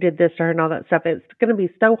this? He did this to her and all that stuff. It's going to be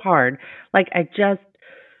so hard. Like,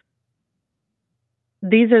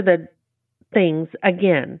 these are the things,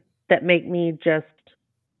 again, that make me just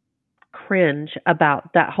cringe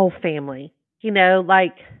about that whole family.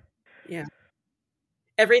 Like... Yeah.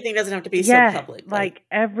 Everything doesn't have to be so public. Like,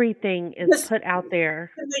 everything is put out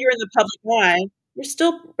there. Even though you're in the public eye, you're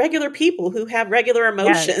still regular people who have regular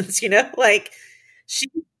emotions, Like,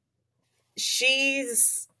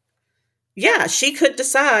 she's, yeah, she could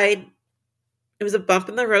decide it was a bump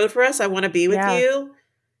in the road for us. I want to be with you.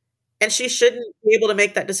 And she shouldn't be able to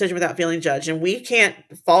make that decision without feeling judged. And we can't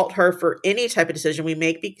fault her for any type of decision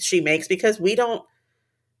she makes, because we don't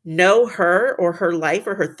know her or her life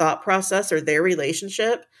or her thought process or their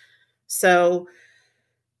relationship. So,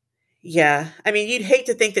 yeah. I mean, you'd hate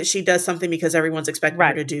to think that she does something because everyone's expecting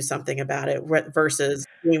her to do something about it versus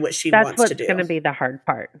doing what she wants to do. That's what's going to be the hard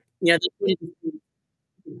part. You know,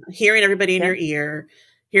 hearing everybody in your ear,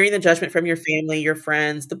 hearing the judgment from your family, your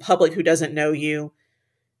friends, the public who doesn't know you.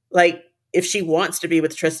 Like, if she wants to be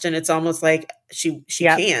with Tristan, it's almost like she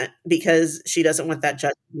can't, because she doesn't want that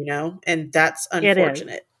judgment, you know? And that's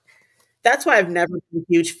unfortunate. That's why I've never been a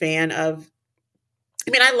huge fan of,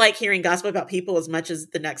 I mean, I like hearing gossip about people as much as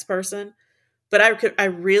the next person, but I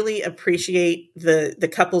really appreciate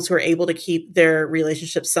the couples who are able to keep their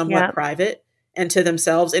relationships somewhat private and to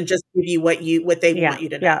themselves, and just give you what they want you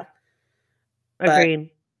to know. Yeah. Agreed.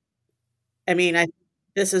 But, I mean,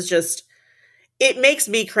 this is just, it makes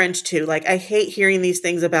me cringe too. Like, I hate hearing these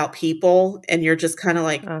things about people, and you're just kind of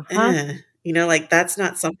like, you know, like, that's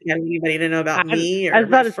not something I want anybody to know about me. Or I was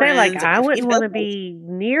about to say, like, I wouldn't want to be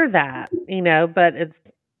near that, you know, but it's,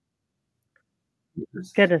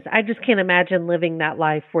 goodness, I just can't imagine living that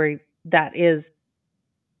life where that is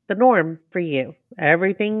the norm for you.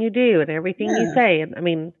 Everything you do and everything you say. And I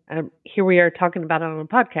mean, here we are talking about it on a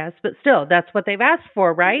podcast, but still, that's what they've asked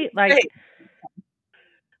for, right? Like,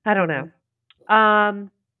 I don't know.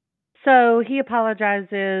 So he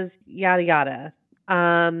apologizes, yada, yada.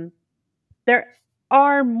 There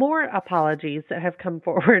are more apologies that have come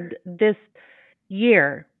forward this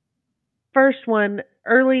year. First one,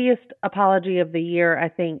 earliest apology of the year, I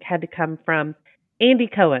think, had to come from Andy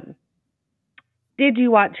Cohen. Did you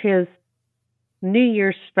watch his New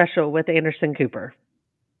Year's special with Anderson Cooper?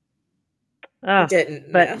 I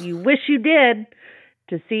didn't. But you wish you did,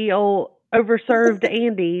 to see old overserved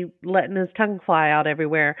Andy letting his tongue fly out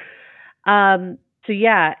everywhere. So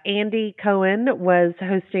yeah, Andy Cohen was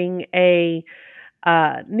hosting a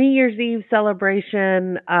New Year's Eve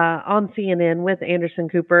celebration on CNN with Anderson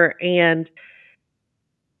Cooper, and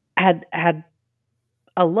had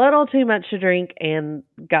a little too much to drink and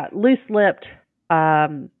got loose-lipped.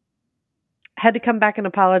 Had to come back and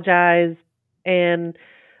apologize,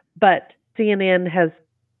 but CNN has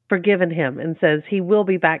forgiven him and says he will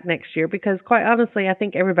be back next year, because quite honestly, I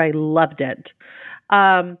think everybody loved it.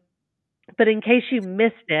 But in case you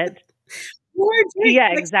missed it,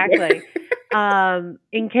 exactly.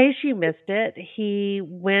 In case you missed it, he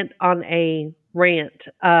went on a rant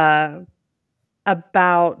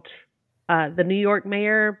about the New York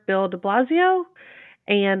mayor, Bill de Blasio,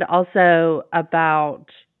 and also about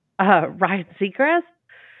Ryan Seacrest.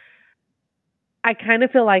 I kind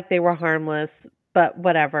of feel like they were harmless, but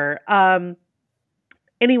whatever.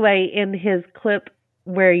 Anyway, in his clip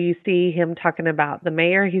where you see him talking about the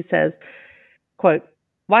mayor, he says, quote,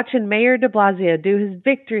 "Watching Mayor de Blasio do his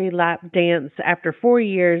victory lap dance after 4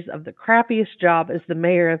 years of the crappiest job as the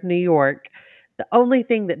mayor of New York, the only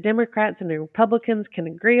thing that Democrats and the Republicans can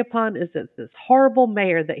agree upon is that this horrible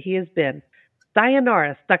mayor that he has been.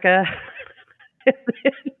 Sayonara, sucker."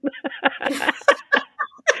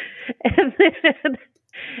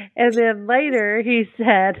 And then later he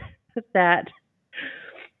said that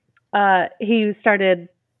he started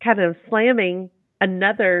kind of slamming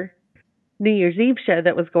another New Year's Eve show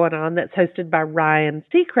that was going on that's hosted by Ryan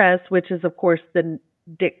Seacrest, which is, of course, the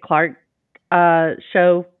Dick Clark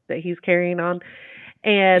show that he's carrying on.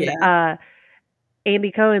 And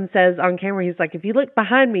Andy Cohen says on camera, he's like, "If you look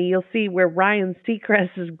behind me, you'll see where Ryan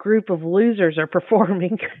Seacrest's group of losers are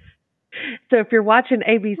performing." So if you're watching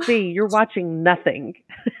ABC, you're watching nothing.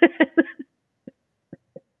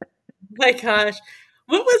 My gosh.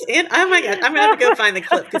 What was oh my God, I'm going to have to go find the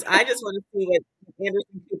clip, because I just want to see what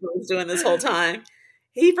Anderson Cooper was doing this whole time.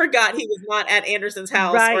 He forgot he was not at Anderson's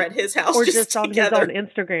house or at his house. Or just on his own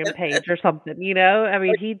Instagram page or something, you know? I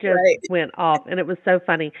mean, he just went off, and it was so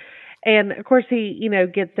funny. And of course he,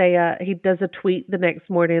 gets he does a tweet the next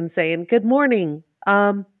morning saying, "Good morning.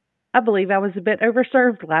 I believe I was a bit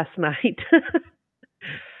overserved last night."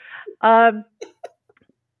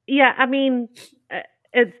 Yeah, I mean,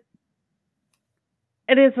 it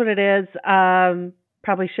is what it is.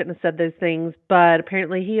 Probably shouldn't have said those things, but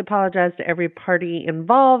apparently he apologized to every party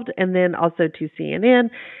involved, and then also to CNN.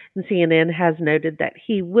 And CNN has noted that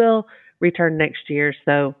he will return next year,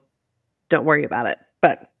 so don't worry about it.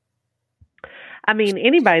 But I mean,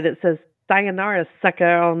 anybody that says "sayonara,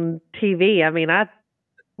 sucker" on TV, I mean, I'm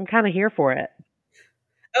kind of here for it.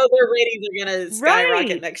 Oh, their ratings are going to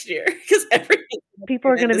skyrocket next year, because people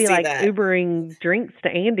are going to be like that. Ubering drinks to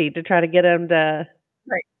Andy to try to get him to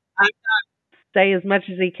stay as much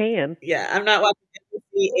as he can. Yeah, I'm not watching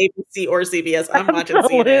ABC or CBS. I'm watching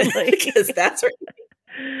CNN because that's right.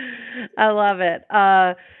 I love it.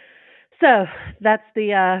 So that's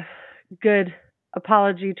the good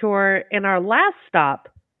apology tour. And our last stop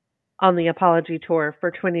on the apology tour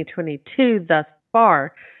for 2022 thus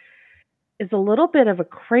far is a little bit of a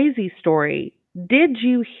crazy story. Did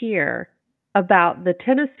you hear about the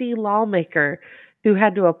Tennessee lawmaker who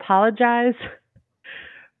had to apologize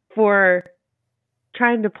for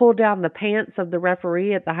trying to pull down the pants of the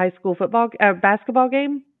referee at the high school basketball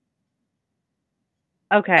game?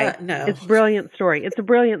 Okay. No. It's a brilliant story. It's a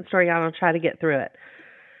brilliant story. I'll try to get through it.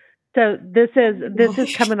 So this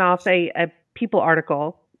is coming off a People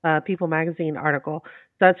article, People magazine article.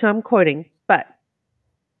 So that's who I'm quoting. But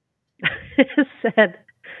it said,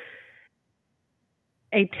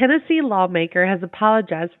 a Tennessee lawmaker has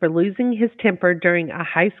apologized for losing his temper during a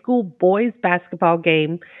high school boys basketball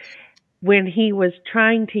game when he was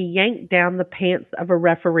trying to yank down the pants of a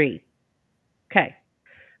referee. Okay.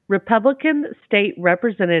 Republican State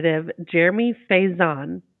Representative Jeremy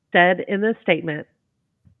Faison said in a statement,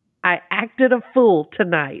 "I acted a fool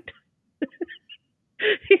tonight."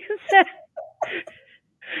 He said,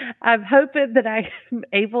 "I'm hoping that I am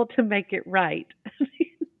able to make it right."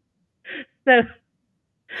 So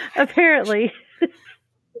apparently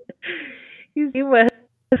he was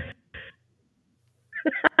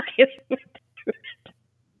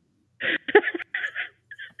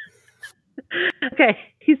okay,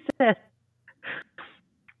 he said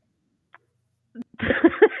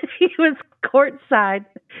he was courtside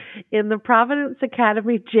in the Providence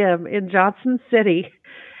Academy gym in Johnson City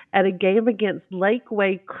at a game against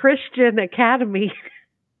Lakeway Christian Academy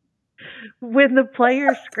when the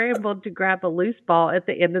players scrambled to grab a loose ball at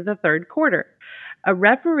the end of the third quarter. A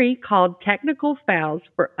referee called technical fouls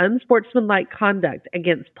for unsportsmanlike conduct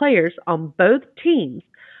against players on both teams,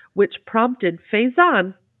 which prompted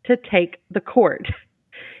Faison to take the court.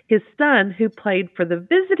 His son, who played for the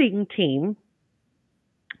visiting team,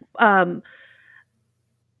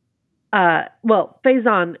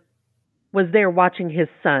 Faison was there watching his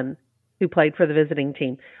son, who played for the visiting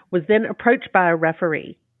team, was then approached by a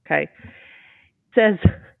referee. Okay. Says,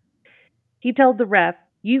 he told the ref,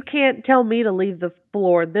 "You can't tell me to leave the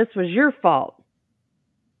floor. This was your fault."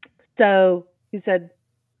 So he said,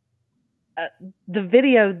 the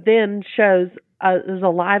video then shows, there's a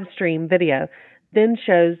live stream video, then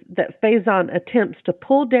shows that Faison attempts to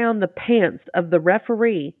pull down the pants of the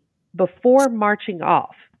referee before marching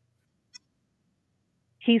off.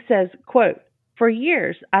 He says, quote, "For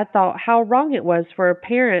years, I thought how wrong it was for a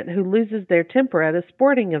parent who loses their temper at a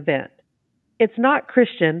sporting event. It's not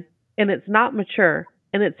Christian, and it's not mature,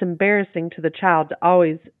 and it's embarrassing to the child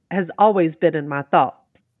has always been in my thoughts."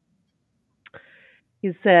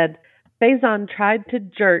 He said, Faison tried to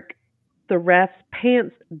jerk the ref's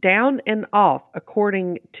pants down and off,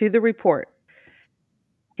 according to the report.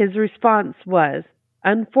 His response was,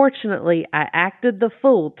 "Unfortunately, I acted the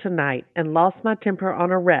fool tonight and lost my temper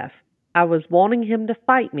on a ref. I was wanting him to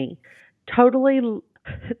fight me, totally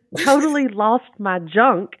lost my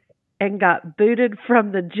junk, and got booted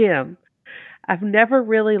from the gym. I've never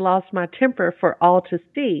really lost my temper for all to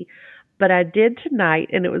see, but I did tonight,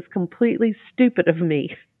 and it was completely stupid of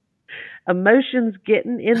me. Emotions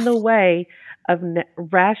getting in the way of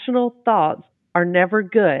rational thoughts are never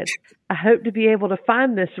good. I hope to be able to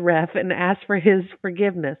find this ref and ask for his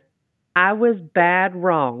forgiveness. I was bad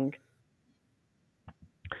wrong."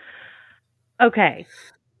 Okay.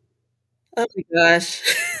 Oh my gosh.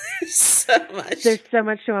 So much. There's so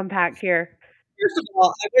much to unpack here. First of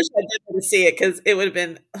all, I wish I didn't see it because it would have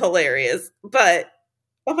been hilarious. But,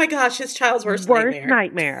 oh my gosh, his child's worst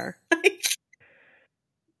nightmare.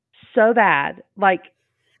 So bad. Like,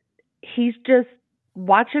 he's just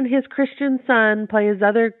watching his Christian son play his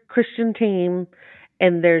other Christian team,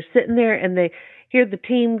 and they're sitting there and they hear the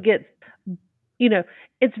team gets,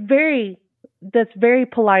 that's very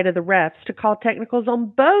polite of the refs to call technicals on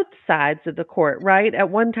both sides of the court, right? At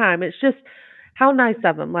one time. It's just how nice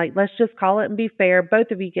of them. Like, let's just call it and be fair.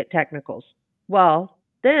 Both of you get technicals. Well,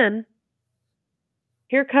 then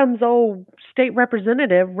here comes old state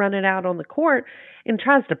representative running out on the court and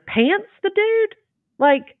tries to pants the dude.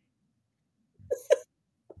 Like,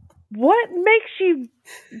 what makes you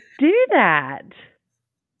do that?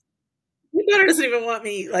 My daughter doesn't even want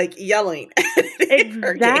me yelling at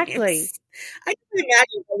exactly. I can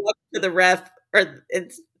imagine going up to the ref or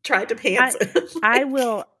trying to pants him. I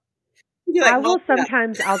will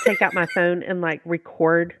sometimes I'll take out my phone and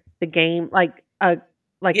record the game,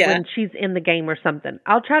 like when she's in the game or something.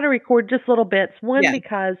 I'll try to record just little bits. One,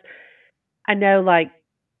 because I know like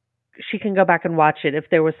she can go back and watch it if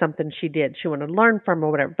there was something she did she wanted to learn from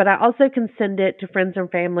or whatever. But I also can send it to friends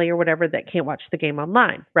and family or whatever that can't watch the game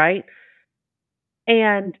online, right?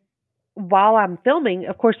 And while I'm filming,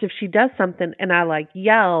 of course, if she does something and I like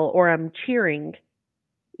yell or I'm cheering,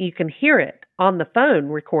 you can hear it on the phone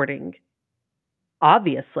recording.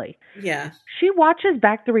 Obviously. Yeah. She watches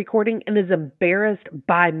back the recording and is embarrassed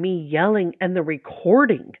by me yelling and the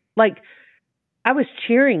recording. Like, I was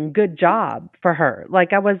cheering good job for her.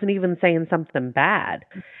 Like, I wasn't even saying something bad.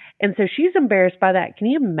 And so she's embarrassed by that. Can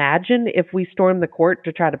you imagine if we stormed the court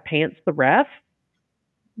to try to pants the ref?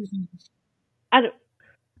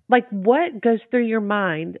 Like, what goes through your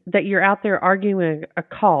mind that you're out there arguing a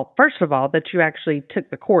call? First of all, that you actually took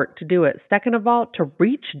the court to do it. Second of all, to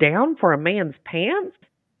reach down for a man's pants?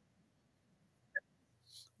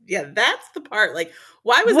 Yeah, that's the part. Like,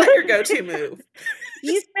 why was that your go-to move?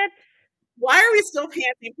 You said, why are we still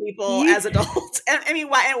pantsing people as adults? And I mean,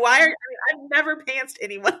 why? And why are I've never pantsed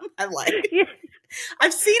anyone in my life.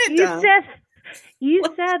 I've seen it done. You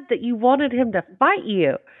said that you wanted him to fight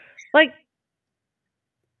you, like.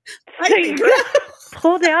 So you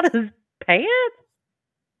pulled out his pants?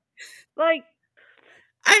 Like,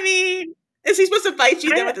 I mean, is he supposed to fight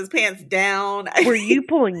you then with his pants down? Were you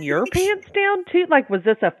pulling your pants down too? Like, was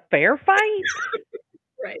this a fair fight?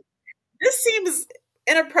 Right. This seems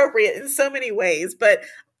inappropriate in so many ways, but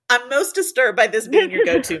I'm most disturbed by this being your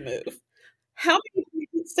go-to move. How many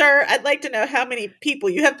people, sir, I'd like to know how many people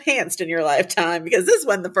you have pantsed in your lifetime, because this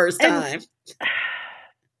wasn't the first time.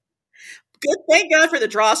 Good, thank God for the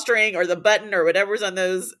drawstring or the button or whatever's on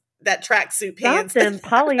that tracksuit pants. Something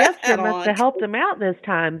polyester must have helped him out this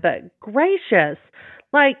time, but gracious.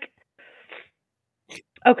 Like,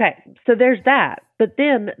 okay, so there's that. But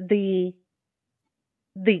then the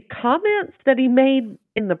comments that he made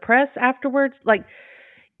in the press afterwards, like,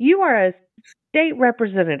 you are a state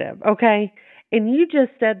representative, okay? And you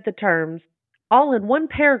just said the terms all in one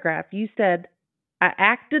paragraph. You said, I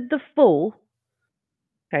acted the fool.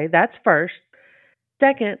 Okay, that's first.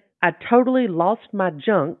 Second, I totally lost my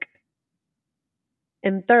junk.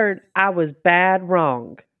 And third, I was bad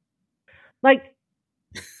wrong. Like,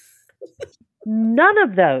 none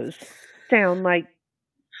of those sound like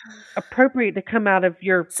appropriate to come out of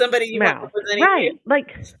your somebody you mouth. Right. You.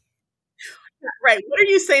 Like, right. What are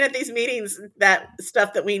you saying at these meetings, that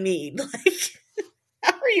stuff that we need? Like,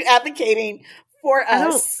 how are you advocating for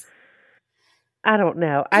us? I don't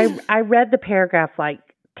know. I read the paragraph like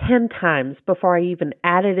 10 times before I even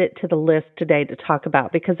added it to the list today to talk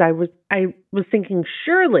about, because I was thinking,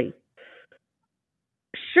 surely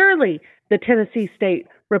the Tennessee State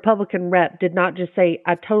Republican rep did not just say,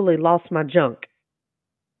 I totally lost my junk.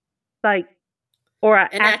 Like, or I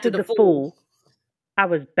acted the fool. I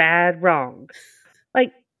was bad wrong.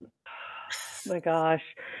 Like, oh my gosh.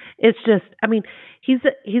 It's just, I mean, he's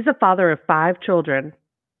a father of 5 children.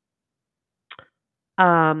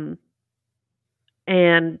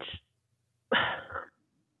 And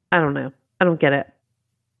I don't know. I don't get it.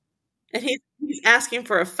 And he's asking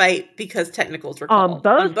for a fight because technicals were called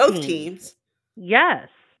on both teams. Yes.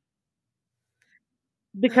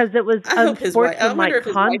 Because it was unsportsmanlike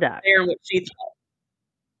conduct.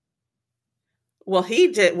 Well, what he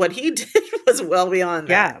did was well beyond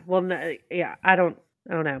that. Yeah. Well, no, yeah. I don't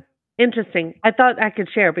know. Interesting. I thought I could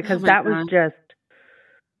share because that was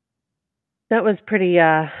pretty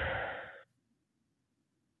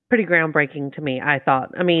groundbreaking to me, I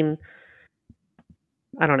thought. I mean,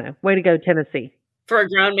 I don't know. Way to go, Tennessee. For a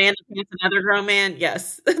grown man to pants another grown man,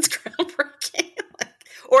 yes, that's groundbreaking.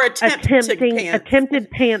 Or attempted pantsing. They're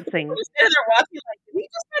walking like, did he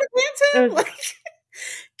just try to pants him? Like,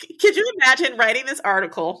 could you imagine writing this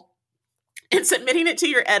article and submitting it to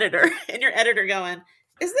your editor, and your editor going,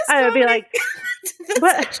 "Is this?" I would be like,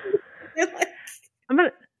 "What?" I'm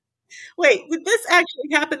gonna. Wait, did this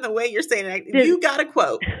actually happen the way you're saying it? You got a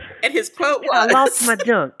quote, and his quote was, I lost my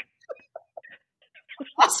junk.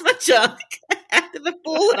 Lost my junk. Acted the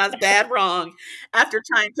fool, and I was bad wrong. After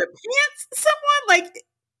trying to pants someone, like,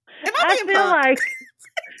 am I being punked?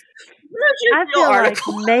 I feel like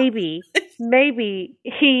maybe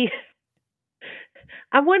he.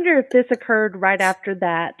 I wonder if this occurred right after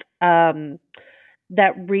that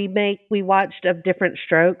that remake we watched of Different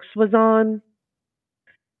Strokes was on.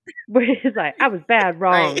 Where he's like, I was bad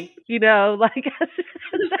wrong, right. You know, like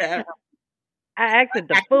I acted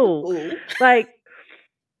the fool. Like,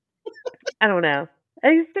 I don't know.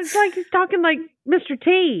 It's like he's talking like Mr.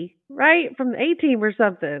 T, right? From the A-Team or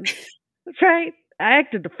something. That's right. I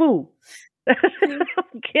acted the fool. I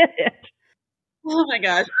don't get it. Oh my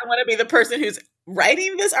gosh, I want to be the person who's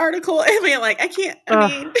writing this article. I mean, like, I can't. I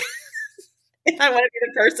mean, I want to be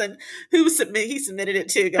the person who submitted it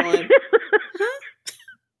to, going, huh?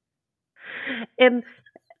 And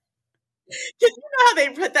You know how they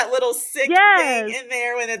put that little sick thing in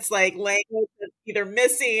there when it's like language that's either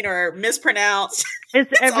missing or mispronounced?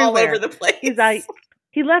 It's everywhere. All over the place. He's like,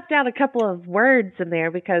 he left out a couple of words in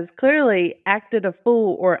there because clearly acted a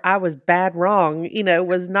fool or I was bad wrong,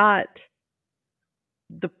 was not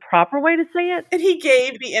the proper way to say it. And he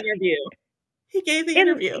gave the interview.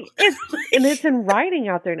 And it's in writing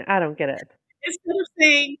out there, and I don't get it. Instead of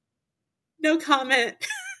saying, no comment,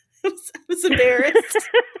 I was embarrassed.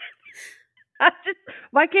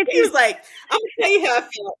 Why can't you? He was like, I'm going to tell you how I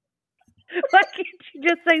feel. Why can't you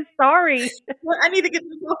just say sorry? Well, I need to get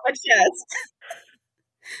this off my chest.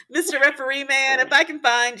 Mr. Referee Man, if I can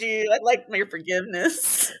find you, I'd like your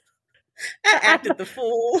forgiveness. I acted the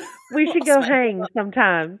fool. We should go hang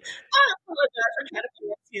sometime. I apologize for trying to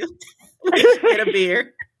force you. We should get a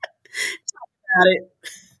beer. Talk about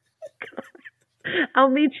it.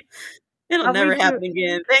 I'll meet you. It'll never happen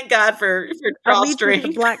again. Thank God for drawstring. I'll meet you at the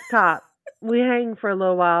Blacktop. We hang for a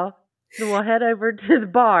little while. Then we'll head over to the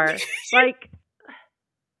bar. Like,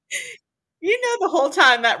 the whole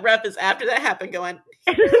time that ref is after that happened going,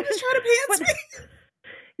 he really was trying to pants me.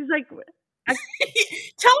 He's like,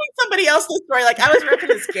 telling somebody else the story, like I was ripping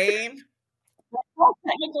this game, all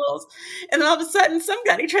technicals, and then all of a sudden some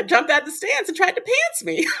guy jumped out of the stands and tried to pants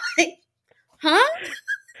me. Like, huh?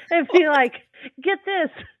 And be like, get this,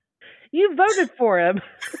 you voted for him.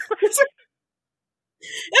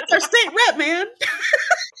 That's our state rep, man.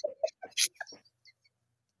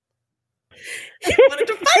 He wanted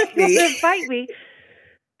to fight me.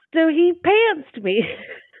 So he pantsed me.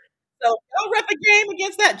 So don't rep a game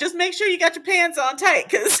against that. Just make sure you got your pants on tight,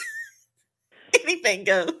 because anything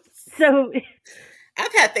goes. So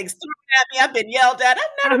I've had things thrown at me. I've been yelled at.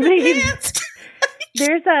 I've never been pantsed.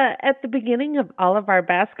 There's at the beginning of all of our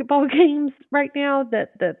basketball games right now,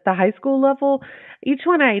 that the high school level, each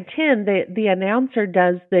one I attend, the announcer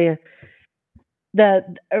does the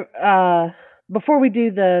before we do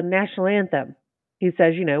the national anthem, he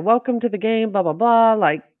says, welcome to the game, blah blah blah,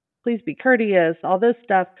 like please be courteous, all this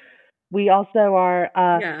stuff. We also are,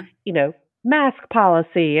 mask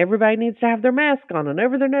policy. Everybody needs to have their mask on and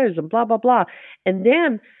over their nose and blah blah blah. And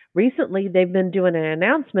then recently they've been doing an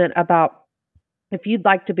announcement about, if you'd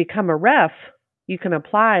like to become a ref, you can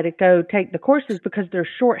apply to go take the courses because they're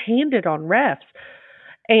shorthanded on refs.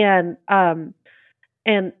 And I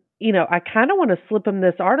kind of want to slip them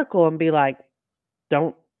this article and be like,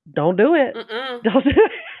 don't do it. Mm-mm. Don't do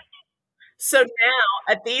it. So now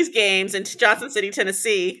at these games in Johnson City,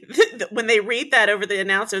 Tennessee, when they read that over the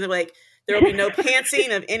announcer, they're like, there will be no pantsing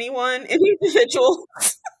of any individual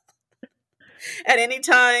at any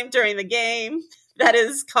time during the game. That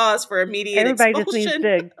is cause for immediate Everybody expulsion just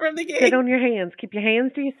needs to from the game. sit on your hands. Keep your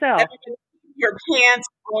hands to yourself. Your pants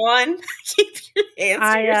on. Keep your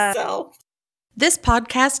hands to yourself. This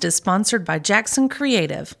podcast is sponsored by Jackson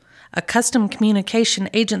Creative, a custom communication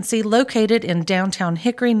agency located in downtown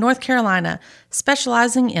Hickory, North Carolina,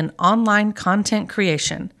 specializing in online content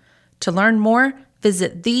creation. To learn more,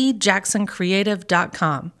 visit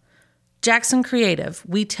thejacksoncreative.com. Jackson Creative,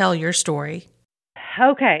 we tell your story.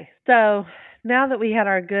 Okay, so now that we had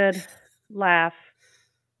our good laugh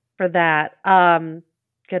for that,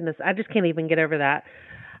 goodness, I just can't even get over that.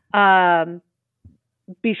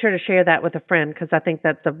 Be sure to share that with a friend, because I think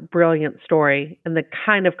that's a brilliant story and the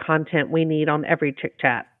kind of content we need on every Chick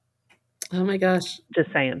Chat. Oh my gosh.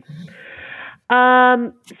 Just saying.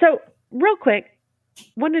 So real quick,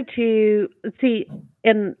 wanted to see,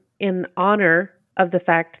 in honor of the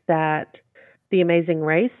fact that The Amazing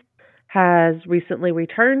Race has recently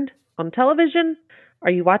returned on television.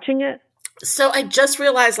 Are you watching it? So I just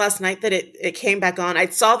realized last night that it came back on. I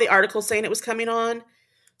saw the article saying it was coming on.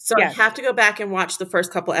 So yes. I have to go back and watch the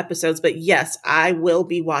first couple episodes. But yes, I will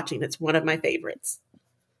be watching. It's one of my favorites.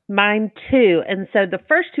 Mine too. And so the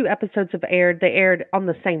first 2 episodes they aired on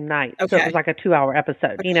the same night. Okay. So it was like a 2-hour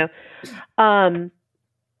episode, okay.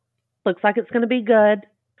 Looks like it's going to be good.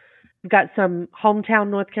 We've got some hometown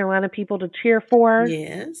North Carolina people to cheer for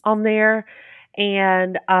on there.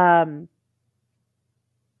 And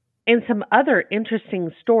some other interesting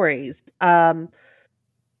stories.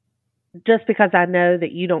 Just because I know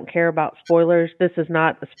that you don't care about spoilers, this is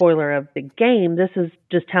not a spoiler of the game. This is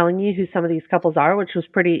just telling you who some of these couples are, which was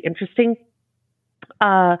pretty interesting.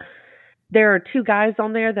 There are 2 guys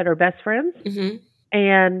on there that are best friends. Mm-hmm.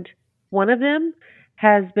 And one of them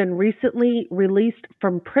has been recently released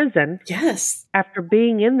from prison. Yes. After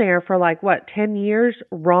being in there for 10 years,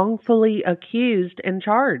 wrongfully accused and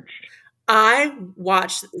charged. I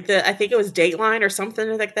watched I think it was Dateline or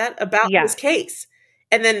something like that about this case.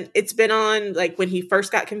 And then it's been on when he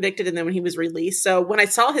first got convicted and then when he was released. So when I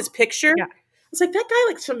saw his picture, I was like, that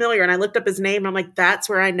guy looks familiar. And I looked up his name and I'm like, that's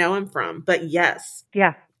where I know him from. But yes.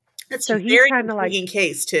 Yeah. It's a very intriguing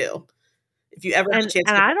case too. If you ever have a chance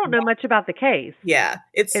and I don't know much about the case. Yeah.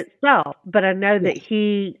 Itself, but I know that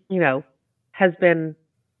he, has been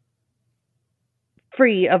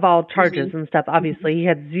free of all charges and stuff. Obviously, he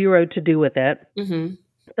had zero to do with it. Mm-hmm.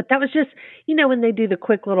 But that was just, when they do the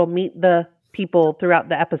quick little meet the people throughout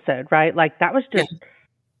the episode, right? That was just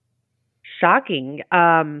shocking.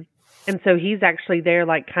 And so he's actually there,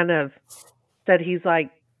 kind of said he's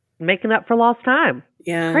making up for lost time.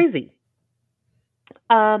 Yeah. Crazy.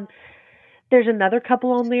 There's another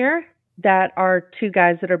couple on there that are two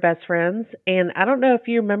guys that are best friends. And I don't know if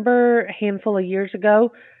you remember a handful of years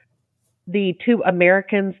ago, the two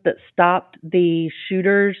Americans that stopped the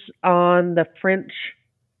shooters on the French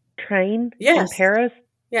train in Paris.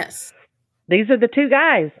 Yes. These are the two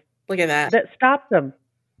guys. Look at that. That stopped them.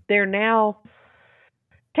 They're now,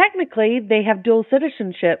 technically, they have dual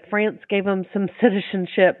citizenship. France gave them some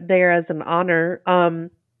citizenship there as an honor.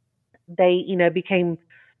 They, became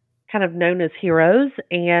kind of known as heroes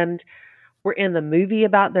and were in the movie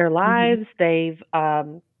about their lives. They've,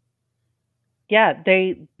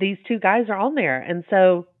 these two guys are on there. And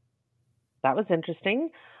so that was interesting.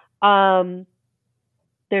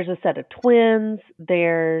 There's a set of twins.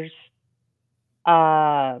 There's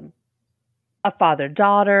a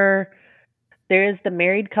father-daughter. There is the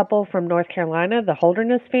married couple from North Carolina, the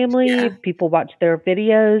Holderness family. Yeah. People watch their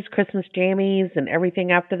videos, Christmas jammies and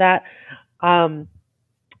everything after that.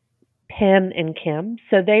 Penn and Kim.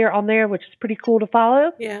 So they are on there, which is pretty cool to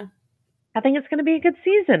follow. Yeah. I think it's going to be a good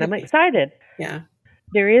season. I'm excited. Yeah.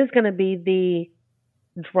 There is going to be the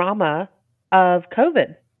drama of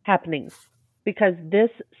COVID happening because this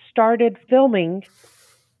started filming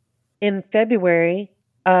in February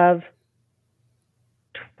of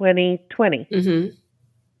 2020. Mm-hmm.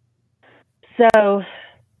 So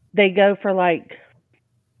they go for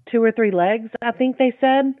 2 or 3 legs, I think they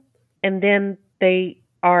said. And then they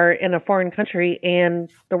are in a foreign country and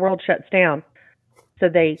the world shuts down. So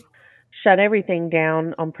they shut everything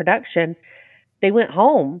down on production. They went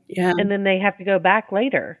home and then they have to go back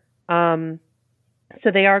later. So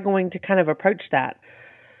they are going to kind of approach that,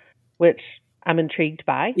 which I'm intrigued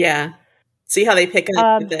by. Yeah. See how they pick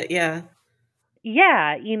up with it. Yeah.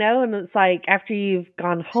 Yeah. And it's after you've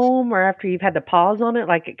gone home or after you've had to pause on it,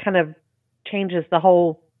 it kind of changes the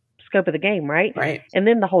whole scope of the game, right? Right. And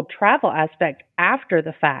then the whole travel aspect after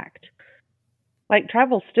the fact.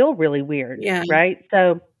 Travel's still really weird, right?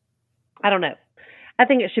 So I don't know. I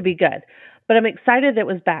think it should be good. But I'm excited it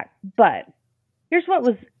was back. But here's what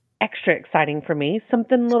was extra exciting for me.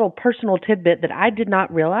 Something little personal tidbit that I did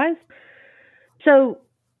not realize. So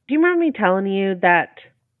do you remember me telling you that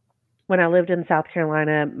when I lived in South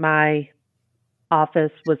Carolina, my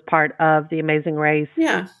office was part of The Amazing Race?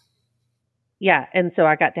 Yeah. Yeah. And so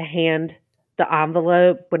I got to hand the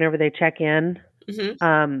envelope whenever they check in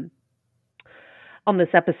on this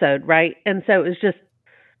episode, right? And so it was just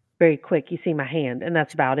very quick. You see my hand, and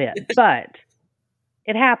that's about it. But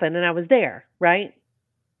it happened, and I was there, right?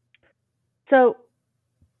 So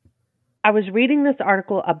I was reading this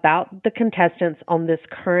article about the contestants on this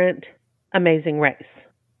current Amazing Race.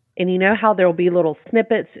 And you know how there will be little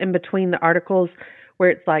snippets in between the articles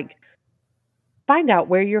where it's find out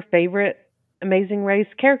where your favorite Amazing Race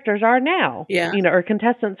characters are now, or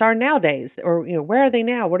contestants are nowadays, or, where are they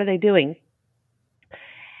now? What are they doing?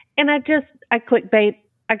 And I clickbait,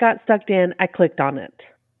 I got sucked in, I clicked on it.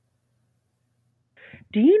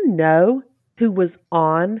 Do you know who was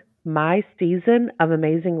on my season of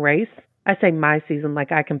Amazing Race? I say my season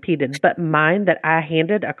like I competed, but mine that I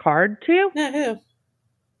handed a card to? No, who?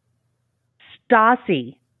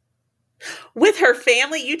 Stassi. With her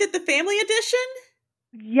family? You did the family edition?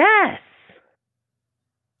 Yes.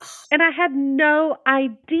 And I had no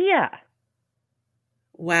idea.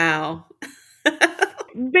 Wow.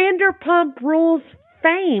 Vanderpump Rules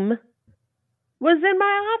fame was in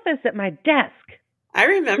my office at my desk. I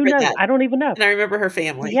remember that. I don't even know. And I remember her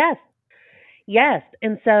family. Yes. Yes.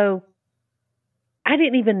 And so I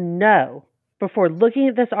didn't even know before looking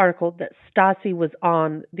at this article that Stassi was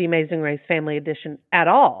on the Amazing Race Family Edition at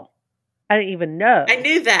all. I didn't even know. I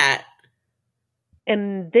knew that.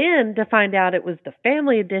 And then to find out it was the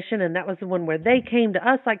Family Edition and that was the one where they came to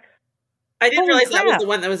us I didn't realize that was the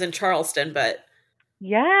one that was in Charleston, but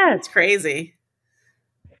yes. it's crazy.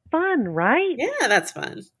 fun, right? Yeah, that's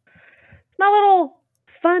fun. It's my little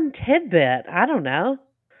fun tidbit. I don't know.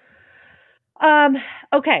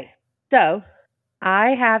 Okay, so I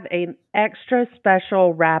have an extra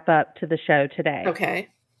special wrap up to the show today. Okay.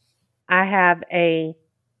 I have a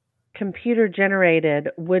computer generated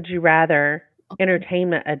Would You Rather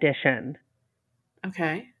entertainment edition.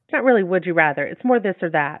 Okay. It's not really Would You Rather. It's more this or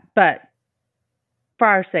that. But for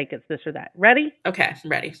our sake, it's this or that. Ready? Okay, I'm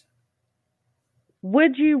ready.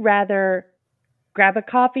 Would you rather grab a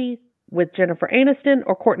coffee with Jennifer Aniston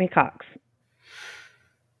or Courtney Cox?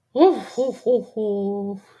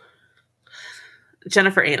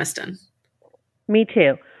 Jennifer Aniston. Me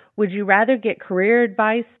too. Would you rather get career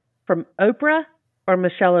advice from Oprah or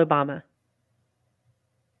Michelle Obama?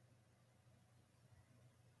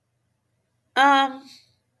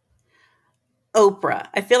 Oprah.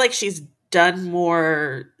 I feel like she's done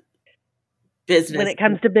more business when it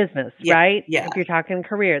comes to business, Yeah, right? yeah. If you're talking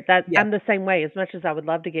career, I'm the same way. As much as I would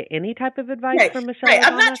love to get any type of advice from Michelle Right. Obama,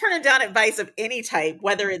 I'm not turning down advice of any type,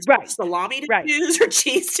 whether it's salami to choose or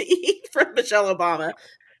cheese to eat from Michelle Obama.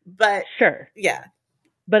 But sure, yeah.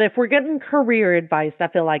 But if we're getting career advice, I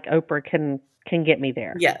feel like Oprah can get me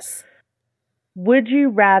there. Yes. Would you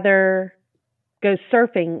rather go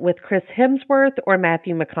surfing with Chris Hemsworth or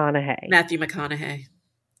Matthew McConaughey? Matthew McConaughey.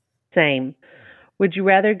 Same. Would you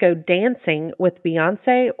rather go dancing with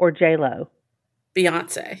Beyonce or J-Lo?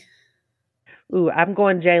 Beyonce. Ooh, I'm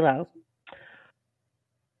going J-Lo.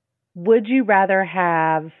 Would you rather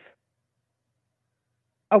have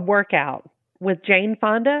a workout with Jane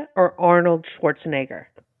Fonda or Arnold Schwarzenegger?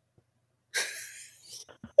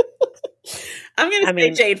 I'm going to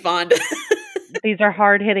say Jane Fonda. These are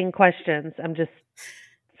hard-hitting questions. I'm just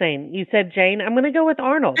saying. You said Jane. I'm going to go with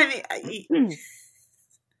Arnold.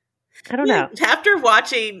 I don't know. After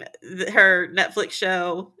watching her Netflix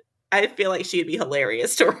show, I feel like she'd be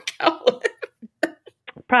hilarious to work out with.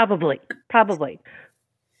 Probably.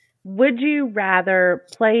 Would you rather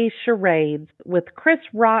play charades with Chris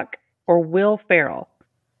Rock or Will Ferrell?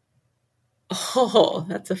 Oh,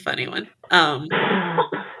 that's a funny one.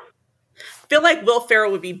 Feel like Will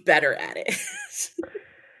Ferrell would be better at it.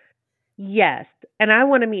 Yes, and I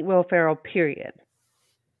want to meet Will Ferrell, period.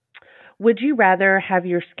 Would you rather have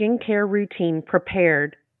your skincare routine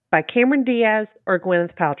prepared by Cameron Diaz or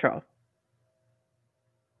Gwyneth Paltrow?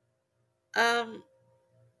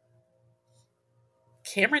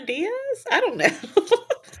 Cameron Diaz? I don't know.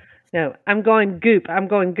 No, I'm going Goop. I'm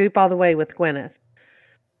going Goop all the way with Gwyneth.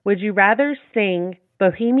 Would you rather sing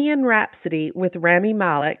Bohemian Rhapsody with Rami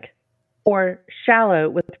Malek or Shallow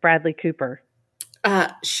with Bradley Cooper?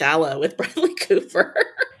 Shallow with Bradley Cooper.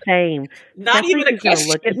 Same. Not even a question.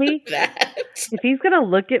 Look at me. If he's gonna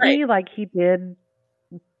look at me like he did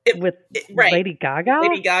with Lady Gaga,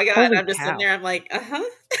 and I'm just sitting there. I'm like,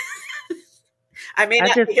 I may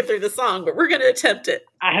not get through the song, but we're going to attempt it.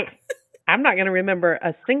 I'm not going to remember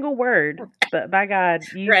a single word, but by God,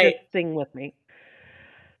 you just sing with me.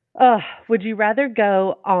 Would you rather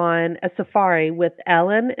go on a safari with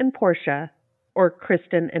Ellen and Portia or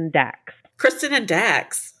Kristen and Dax? Kristen and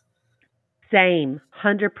Dax. Same,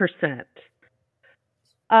 100%.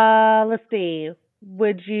 Let's see.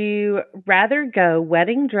 Would you rather go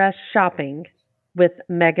wedding dress shopping with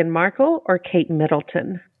Meghan Markle or Kate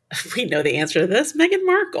Middleton? We know the answer to this. Meghan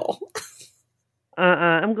Markle.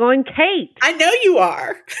 I'm going Kate. I know you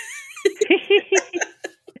are.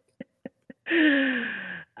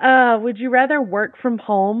 Would you rather work from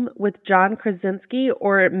home with John Krasinski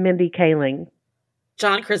or Mindy Kaling?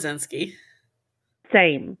 John Krasinski.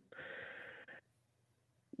 Same.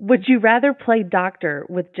 Would you rather play doctor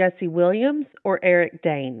with Jesse Williams or Eric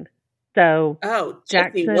Dane? So, Jesse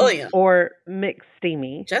Jackson Williams or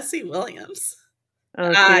McSteamy? Jesse Williams.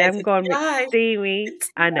 Oh, see, I'm going McSteamy.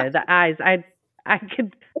 I know the eyes. I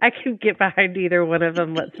could get behind either one of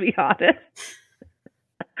them. Let's be honest.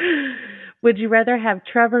 Would you rather have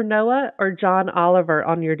Trevor Noah or John Oliver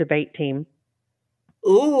on your debate team?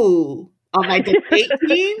 Ooh, on my debate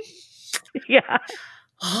team? Yeah.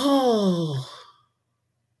 Oh,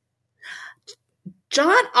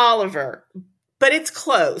 John Oliver, but it's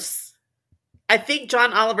close. I think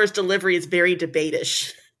John Oliver's delivery is very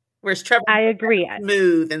debate-ish, whereas Trevor I agree. is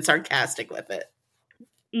smooth and sarcastic with it.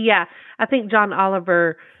 Yeah, I think John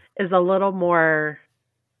Oliver is a little more.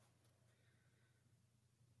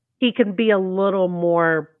 He can be a little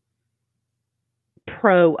more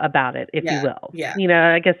pro about it, if you will. Yeah. You know,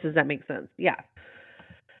 I guess, does that make sense? Yeah.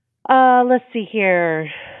 Let's see here.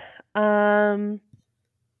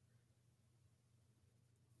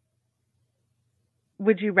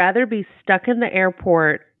 Would you rather be stuck in the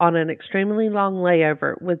airport on an extremely long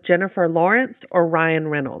layover with Jennifer Lawrence or Ryan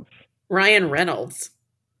Reynolds? Ryan Reynolds.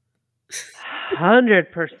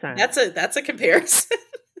 100%. That's a comparison.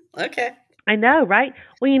 Okay. I know, right?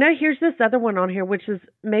 Well, here's this other one on here, which is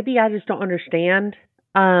maybe I just don't understand.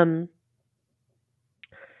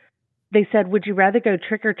 They said, would you rather go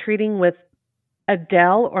trick-or-treating with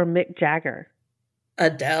Adele or Mick Jagger?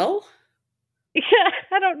 Adele? Yeah,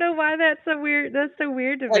 I don't know why that's so weird. That's so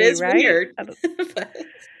weird to me, right? It is weird.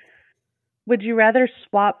 Would you rather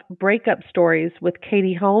swap breakup stories with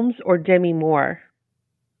Katie Holmes or Demi Moore?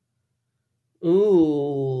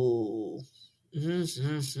 Ooh.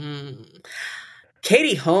 Mm-hmm.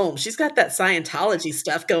 Katie Holmes. She's got that Scientology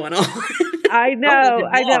stuff going on. I know.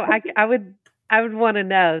 I would want to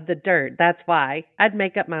know the dirt. That's why I'd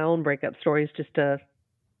make up my own breakup stories just to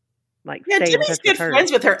stay in Jimmy's touch good with her.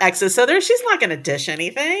 friends with her exes, so she's not going to dish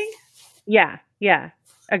anything. Yeah.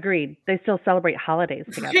 Agreed. They still celebrate holidays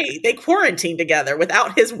together. Right. They quarantine together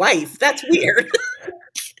without his wife. That's weird.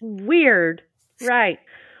 Weird. Right.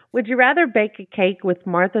 Would you rather bake a cake with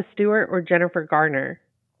Martha Stewart or Jennifer Garner?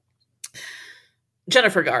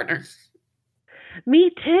 Jennifer Garner.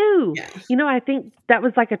 Me too. Yeah. I think that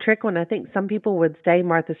was like a trick one. I think some people would say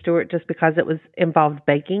Martha Stewart just because it was involved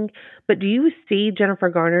baking. But do you see Jennifer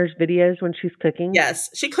Garner's videos when she's cooking? Yes.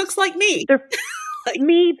 She cooks like me.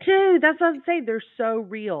 Me too. That's what I'm saying. They're so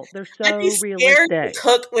real. They're so I'd be scared realistic. to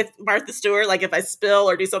cook with Martha Stewart. Like if I spill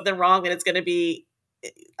or do something wrong, then I'm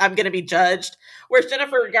going to be judged. Whereas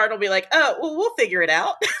Jennifer Garner will be like, oh, well, we'll figure it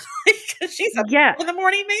out. She's up in the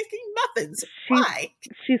morning making muffins. Why?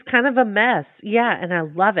 She's kind of a mess. Yeah, and I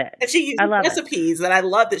love it. And she uses recipes that I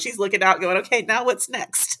love that she's looking out going, okay, now what's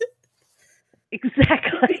next?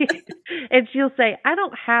 Exactly. And she'll say, I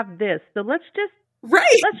don't have this, so let's try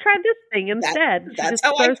this thing instead. She just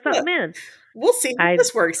throws something in. We'll see how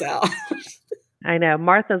this works out. I know.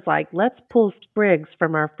 Martha's like, let's pull sprigs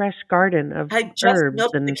from our fresh garden of I just herbs.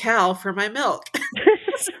 milked the cow for my milk.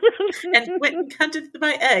 And went and hunted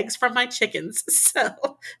my eggs from my chickens. So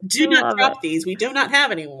do not drop these. We do not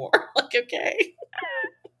have any more. Like, okay.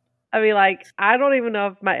 I mean, I don't even know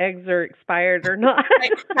if my eggs are expired or not.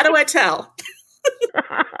 How do I tell?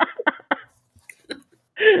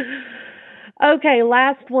 Okay,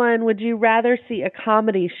 last one. Would you rather see a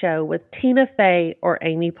comedy show with Tina Fey or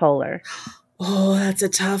Amy Poehler? Oh, that's a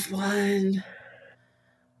tough one.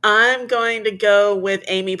 I'm going to go with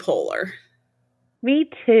Amy Poehler. Me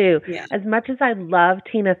too. Yeah. As much as I love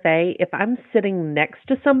Tina Fey, if I'm sitting next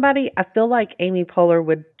to somebody, I feel like Amy Poehler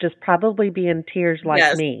would just probably be in tears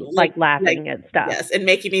like me, laughing and stuff. Yes, and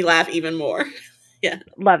making me laugh even more. Yeah.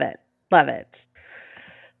 Love it. Love it.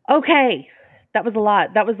 Okay. That was a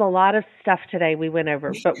lot. That was a lot of stuff today we went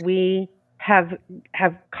over, but we have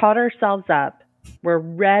caught ourselves up. We're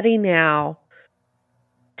ready now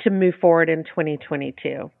to move forward in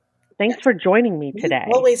 2022. Thanks for joining me today.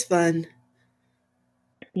 Always fun.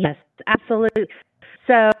 Yes, absolutely.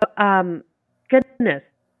 So, goodness,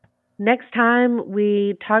 next time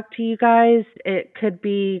we talk to you guys, it could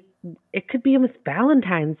be almost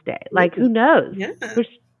Valentine's Day. Like, who knows? Yeah.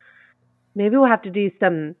 Maybe we'll have to do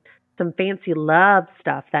some fancy love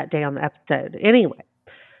stuff that day on the episode. Anyway,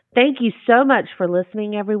 thank you so much for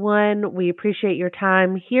listening, everyone. We appreciate your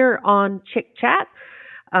time here on Chick Chat.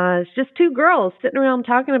 It's just two girls sitting around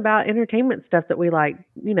talking about entertainment stuff that we like,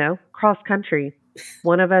 cross country.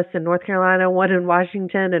 One of us in North Carolina, one in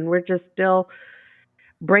Washington, and we're just still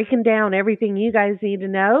breaking down everything you guys need to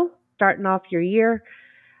know, starting off your year.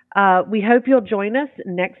 We hope you'll join us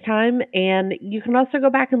next time, and you can also go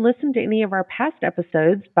back and listen to any of our past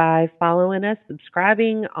episodes by following us,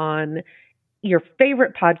 subscribing on your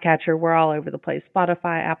favorite podcatcher. We're all over the place: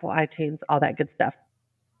 Spotify, Apple, iTunes, all that good stuff.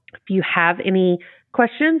 If you have any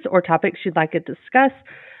questions or topics you'd like to discuss,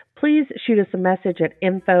 please shoot us a message at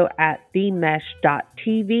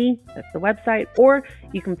info@themesh.tv. That's the website. Or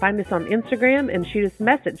you can find us on Instagram and shoot us a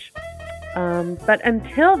message. But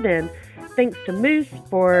until then, thanks to Moose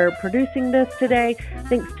for producing this today.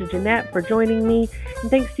 Thanks to Jeanette for joining me. And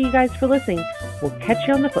thanks to you guys for listening. We'll catch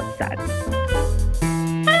you on the flip side.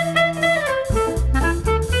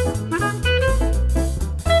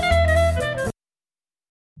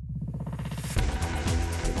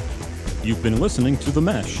 You've been listening to The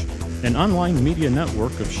Mesh, an online media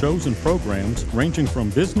network of shows and programs ranging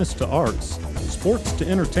from business to arts, sports to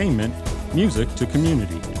entertainment, music to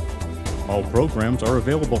community. All programs are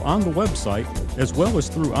available on the website as well as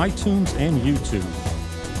through iTunes and YouTube.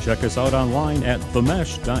 Check us out online at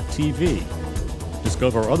themesh.tv.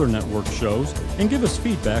 Discover other network shows and give us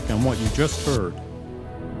feedback on what you just heard.